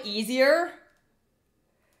definitely easier,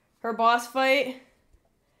 her boss fight,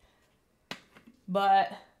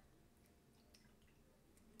 but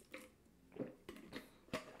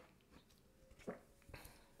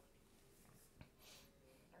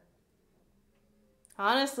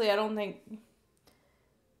honestly, I don't think,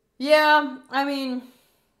 yeah, I mean,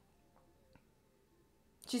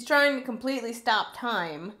 she's trying to completely stop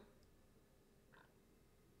time.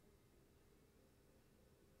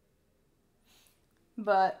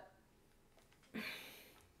 But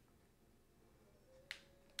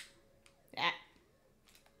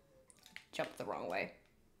jumped the wrong way.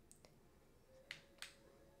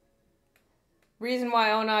 Reason why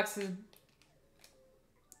Onox is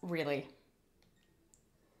really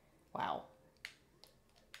wow.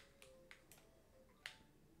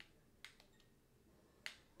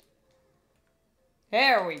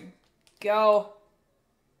 There we go.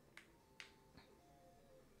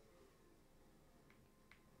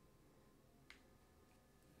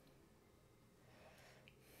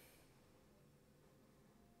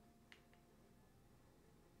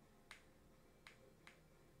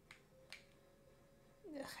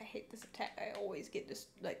 Ugh, I hate this attack. I always get just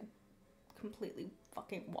like completely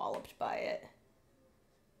fucking walloped by it.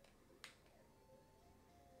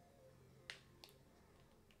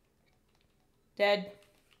 Dead.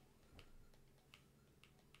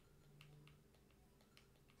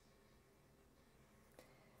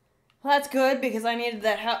 Well, that's good because I needed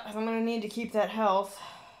that health. I'm gonna need to keep that health.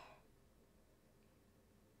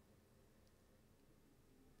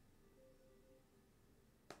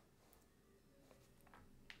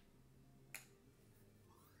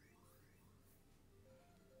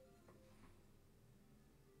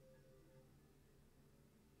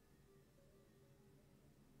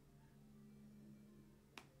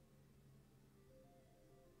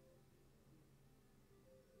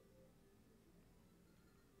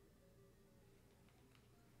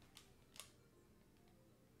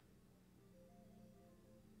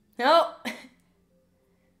 Nope.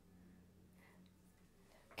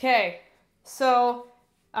 Okay, so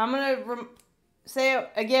I'm gonna say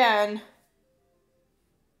again.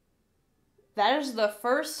 That is the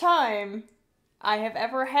first time I have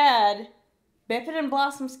ever had Bipin and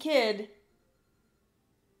Blossom's kid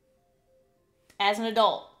as an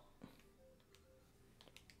adult.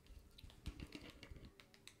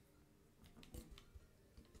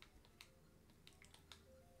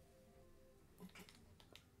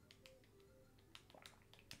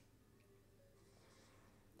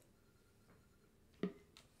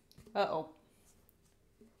 Uh-oh.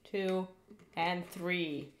 2 and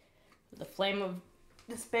 3. The flame of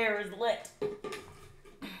despair is lit.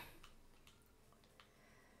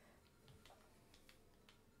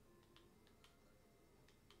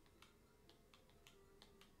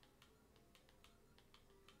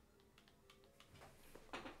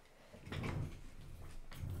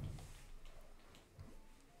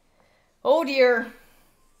 Oh dear.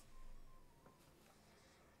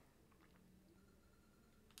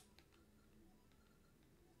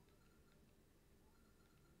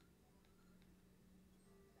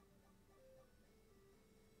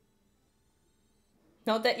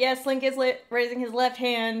 Note that, yes, Link is raising his left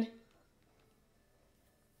hand.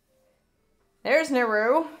 There's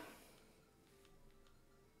Naru.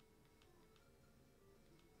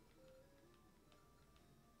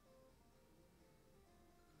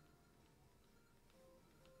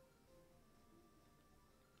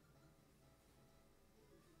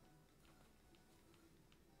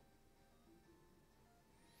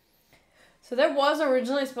 So there was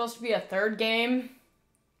originally supposed to be a third game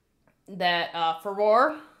that, for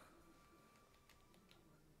Roar.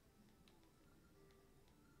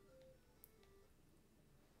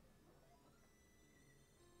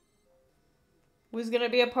 Was going to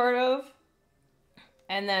be a part of,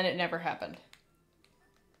 and then it never happened.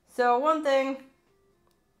 So one thing,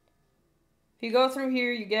 If you go through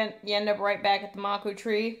here, you end up right back at the Maku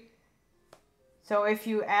tree. So if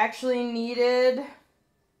you actually needed,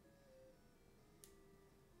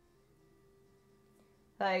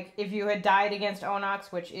 like, if you had died against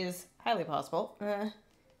Onox, which is highly possible,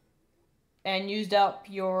 and used up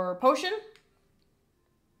your potion,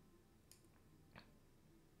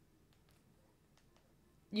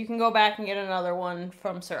 you can go back and get another one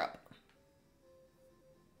from Syrup.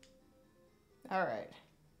 Alright.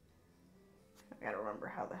 I gotta remember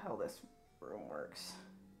how the hell this room works.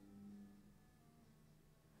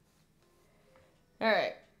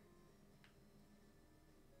 Alright.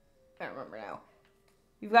 I don't remember now.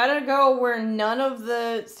 You've got to go where none of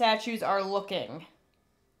the statues are looking.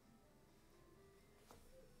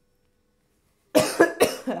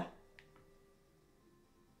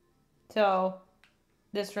 So,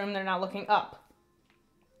 this room, they're not looking up.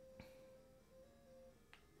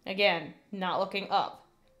 Again, not looking up.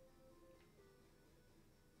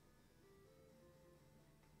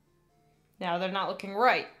 Now they're not looking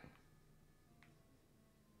right.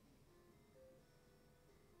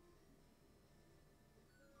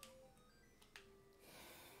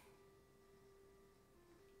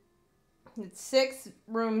 It's 6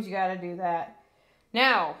 rooms, you gotta do that.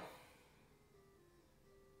 Now,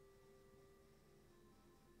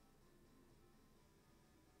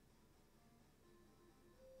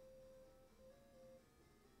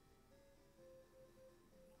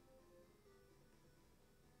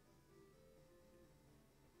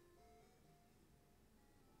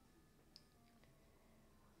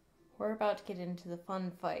 we're about to get into the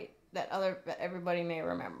fun fight that everybody may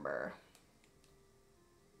remember.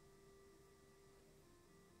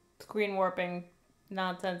 Screen warping,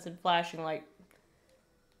 nonsense, and flashing light.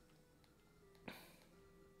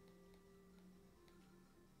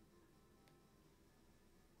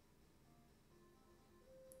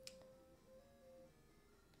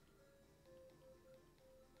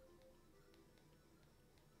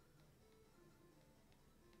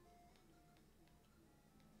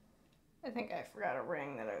 I think I forgot a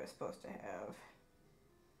ring that I was supposed to have.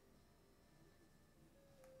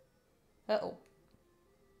 Uh-oh.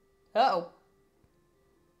 Uh-oh.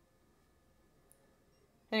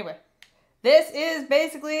 Anyway, this is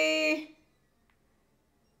basically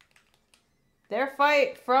their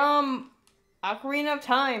fight from Ocarina of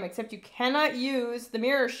Time, except you cannot use the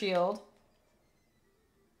mirror shield.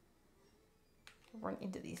 I'll run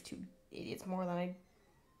into these two idiots more than I...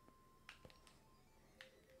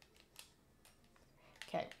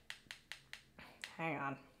 Okay. Hang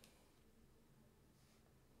on.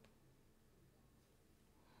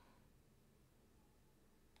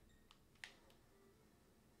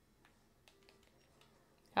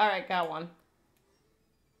 Alright, got one.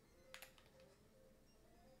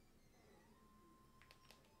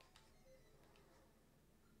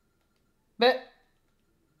 But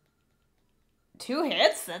 2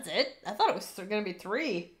 hits? That's it? I thought it was gonna be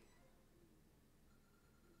 3.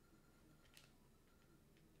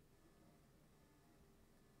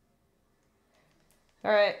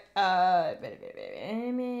 Alright,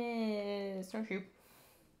 snowshoe.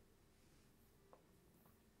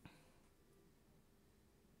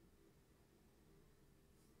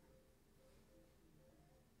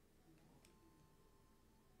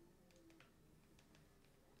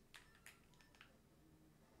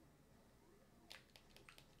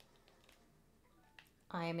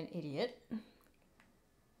 I am an idiot.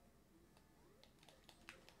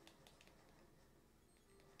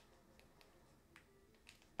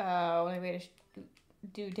 Only way to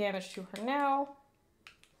do damage to her now.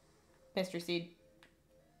 Mystery Seed.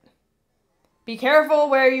 Be careful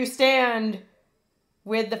where you stand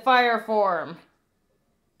with the fire form.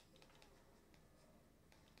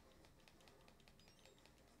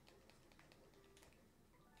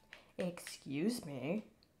 Excuse me.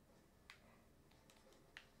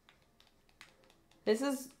 This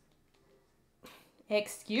is...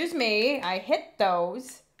 Excuse me, I hit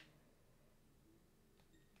those.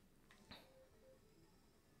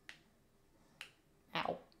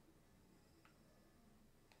 Ow.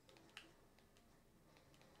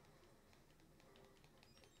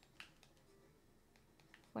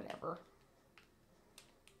 Whatever.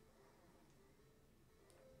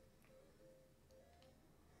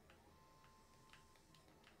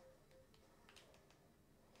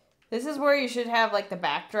 This is where you should have like the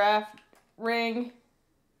backdraft ring,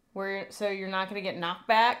 where so you're not gonna get knocked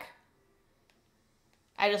back.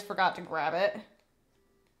 I just forgot to grab it.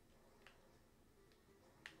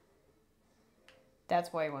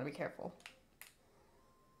 That's why you want to be careful.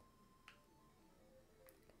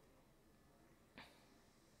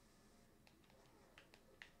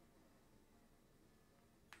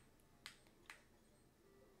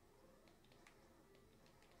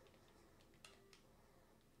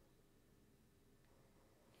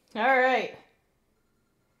 Alright.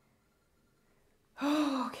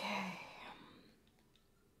 Okay.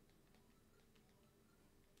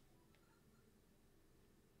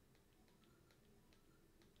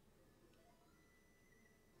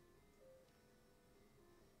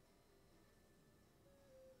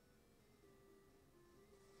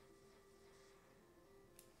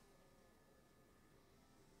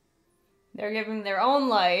 They're giving their own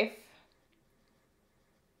life.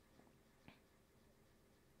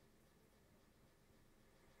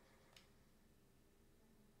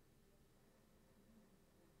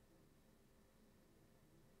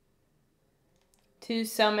 To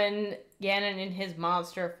summon Ganon in his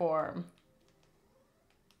monster form.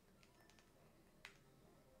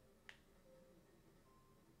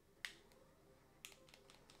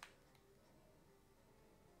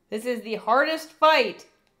 This is the hardest fight,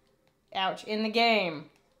 ouch, in the game.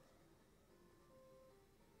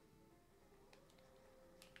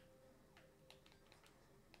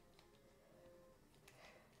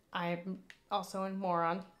 I'm also in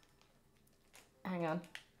Moron. Hang on.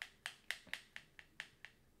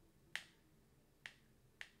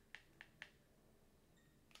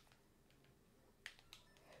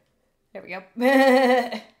 There we go.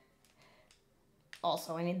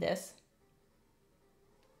 Also, I need this.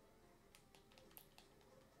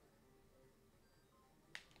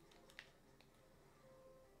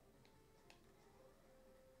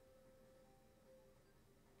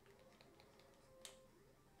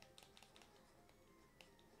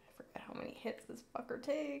 I forget how many hits this fucker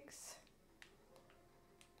takes.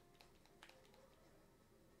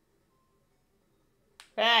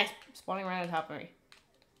 Ah, he's spawning right on top of me.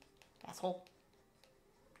 Asshole.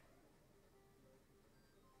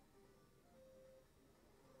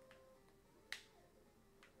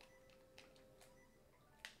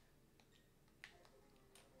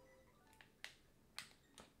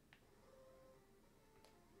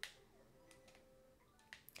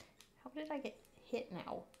 How did I get hit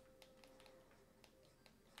now?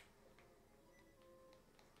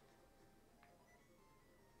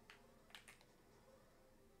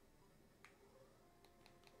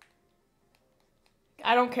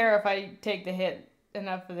 I don't care if I take the hit,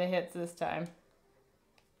 enough of the hits this time.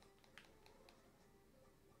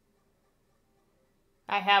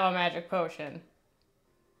 I have a magic potion.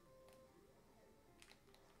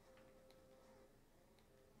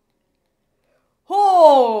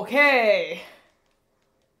 Okay.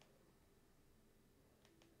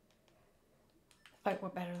 Fight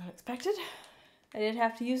went better than expected. I did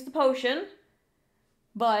have to use the potion,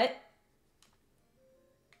 but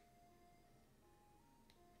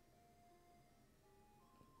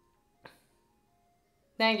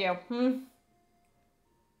thank you.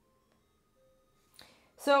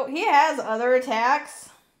 So he has other attacks.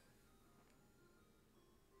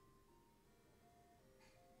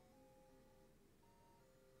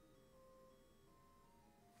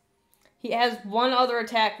 He has one other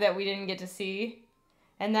attack that we didn't get to see,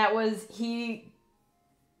 and that was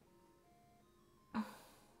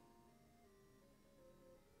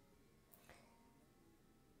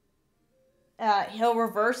he'll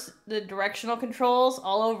reverse the directional controls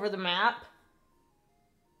all over the map,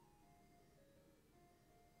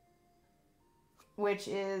 which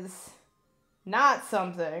is not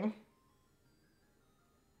something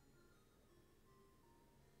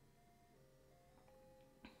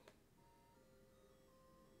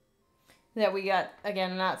that we got,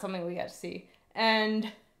 again, not something we got to see. And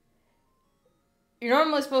you're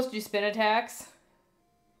normally supposed to do spin attacks.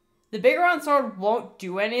 The Bigoron Sword won't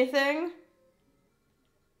do anything.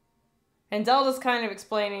 And Zelda's kind of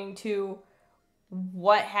explaining to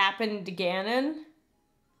what happened to Ganon.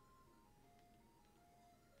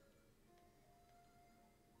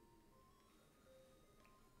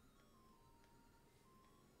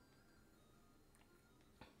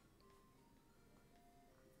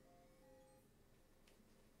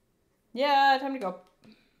 Yeah, time to go.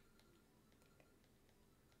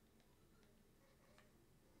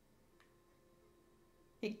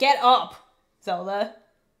 Get up, Zelda.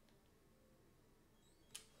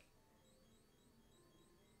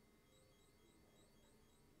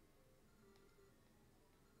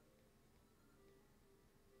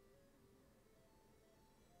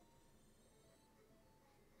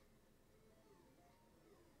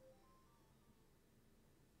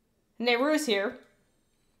 Nehru's here.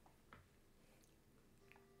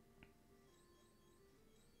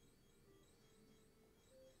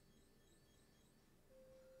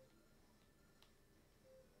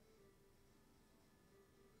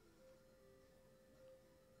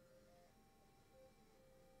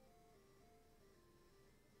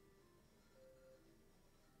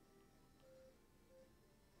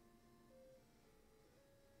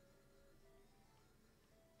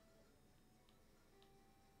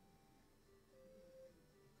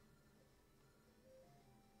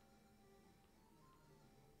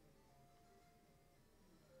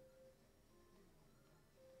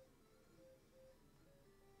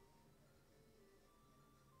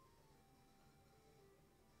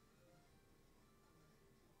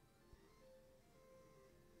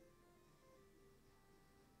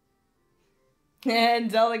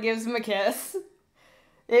 And Zelda gives him a kiss.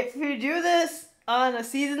 If you do this on a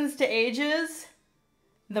Seasons to Ages,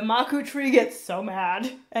 the Maku tree gets so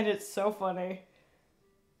mad, and it's so funny.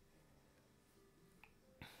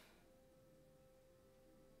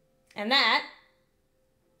 And that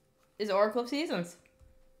is Oracle of Seasons.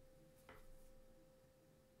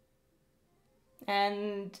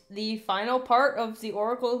 And the final part of the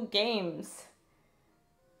Oracle games.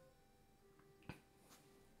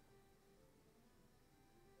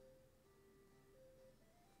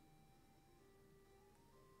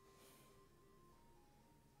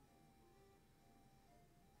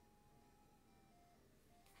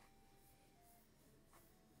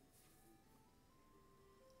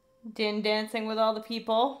 Din dancing with all the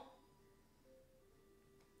people.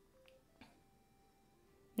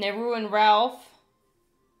 Nehru and Ralph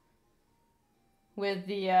with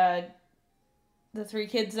the 3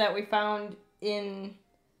 kids that we found in,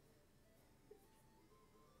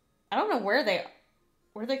 I don't know where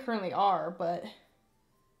they currently are, but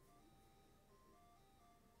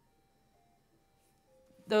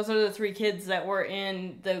those are the 3 kids that were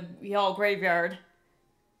in the Yall graveyard.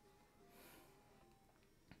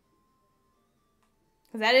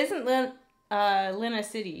 That isn't Lina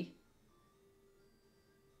City.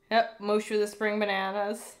 Yep, Moshu the Spring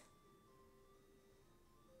Bananas.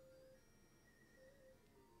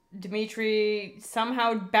 Dimitri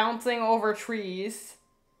somehow bouncing over trees.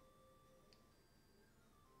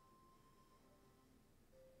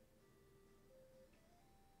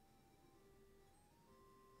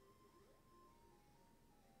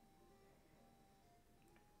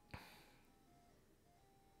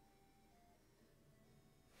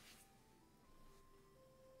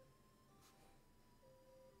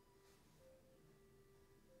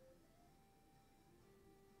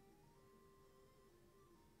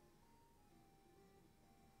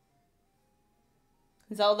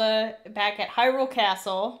 Zelda back at Hyrule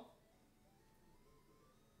Castle.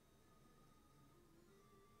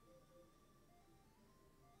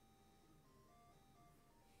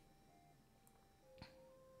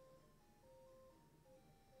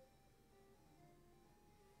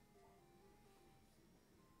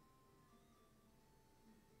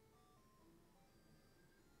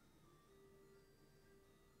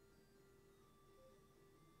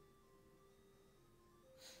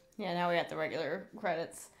 Yeah, now we got the regular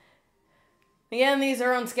credits. Again, these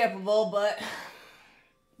are unskippable, but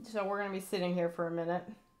so we're going to be sitting here for a minute.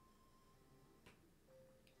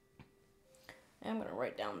 I'm going to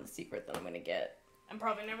write down the secret that I'm going to get. I'm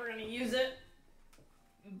probably never going to use it,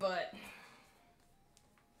 but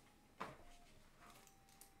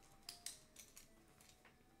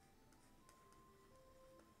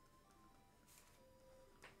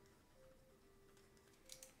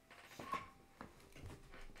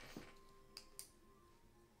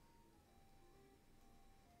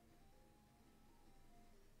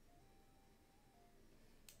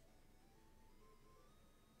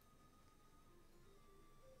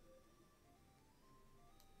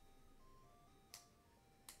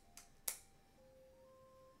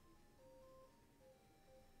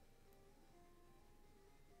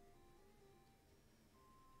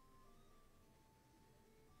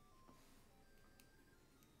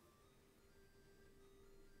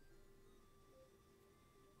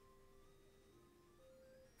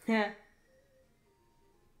yeah.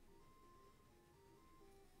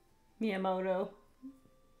 Miyamoto.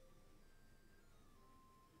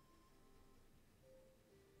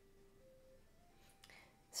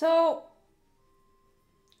 So,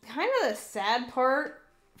 kind of the sad part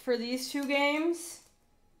for these 2 games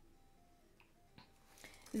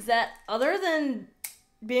is that other than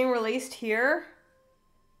being released here,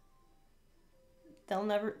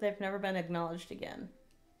 they've never been acknowledged again.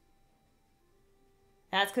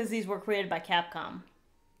 That's because these were created by Capcom.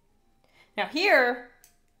 Now here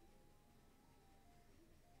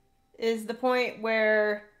is the point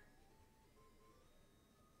where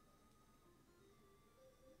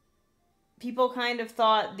people kind of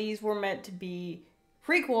thought these were meant to be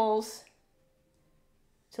prequels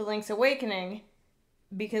to Link's Awakening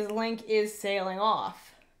because Link is sailing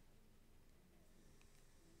off.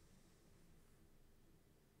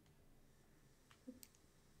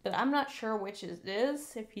 But I'm not sure which it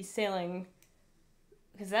is, if he's sailing,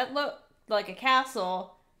 because that looked like a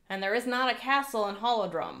castle, and there is not a castle in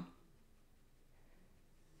Holodrum.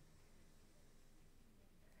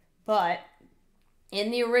 But in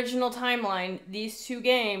the original timeline, these 2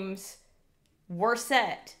 games were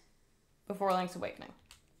set before Link's Awakening.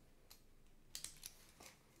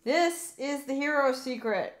 This is the hero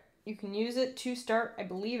secret. You can use it to start, I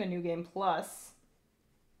believe, a New Game Plus.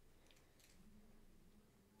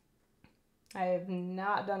 I have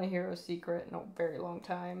not done a hero secret in a very long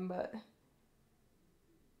time, but...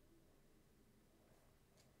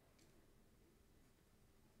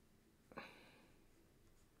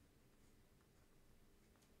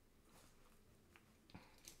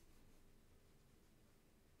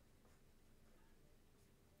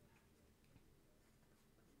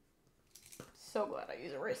 So glad I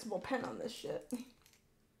use a erasable pen on this shit.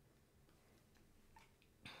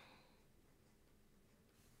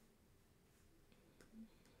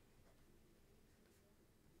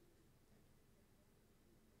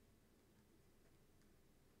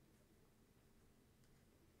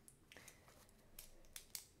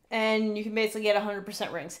 And you can basically get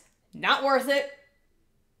 100% rings. Not worth it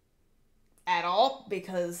at all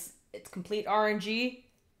because it's complete RNG,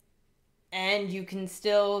 and you can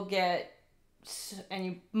still get,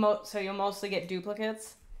 and so you'll mostly get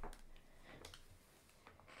duplicates.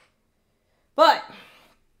 But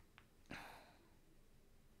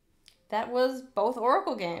that was both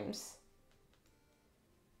Oracle games.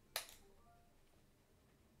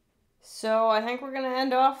 So I think we're gonna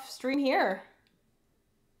end off stream here.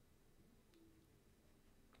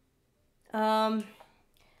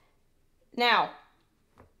 Now,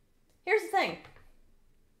 here's the thing.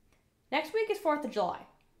 Next week is 4th of July.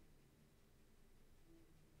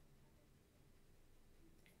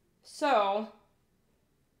 So,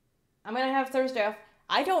 I'm going to have Thursday off.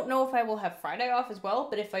 I don't know if I will have Friday off as well,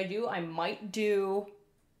 but if I do, I might do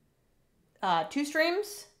 2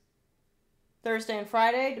 streams. Thursday and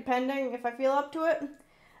Friday, depending if I feel up to it.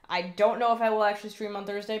 I don't know if I will actually stream on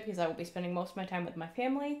Thursday because I will be spending most of my time with my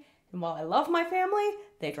family. And while I love my family,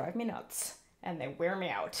 they drive me nuts. And they wear me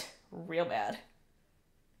out real bad.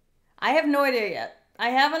 I have no idea yet. I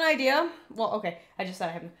have an idea. Well, okay, I just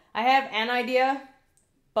said I have an idea,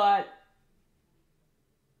 but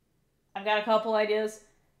I've got a couple ideas.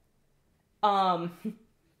 I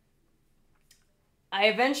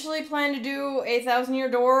eventually plan to do a 1,000-year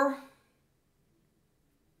door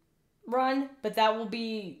run, but that will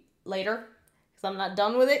be later because I'm not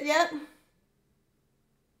done with it yet.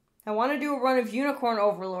 I want to do a run of Unicorn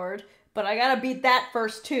Overlord, but I gotta beat that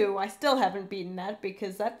first too. I still haven't beaten that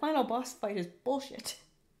because that final boss fight is bullshit.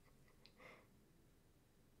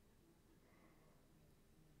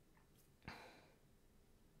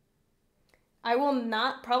 I will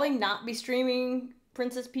probably not be streaming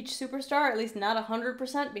Princess Peach Superstar, at least not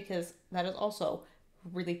 100%, because that is also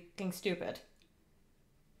really fucking stupid.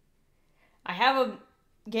 I have a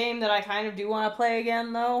game that I kind of do want to play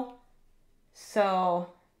again, though,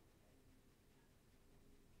 so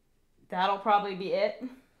that'll probably be it.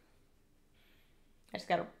 I just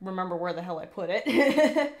gotta remember where the hell I put it.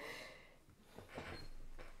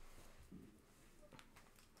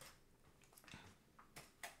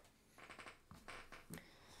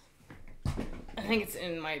 I think it's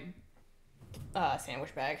in my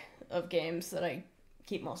sandwich bag of games that I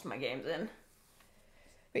keep most of my games in.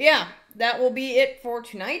 But yeah, that will be it for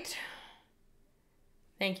tonight.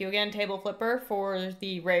 Thank you again, Table Flipper, for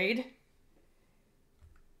the raid.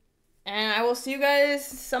 And I will see you guys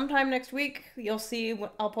sometime next week. You'll see,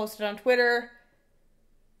 I'll post it on Twitter.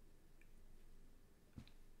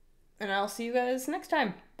 And I'll see you guys next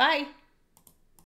time. Bye!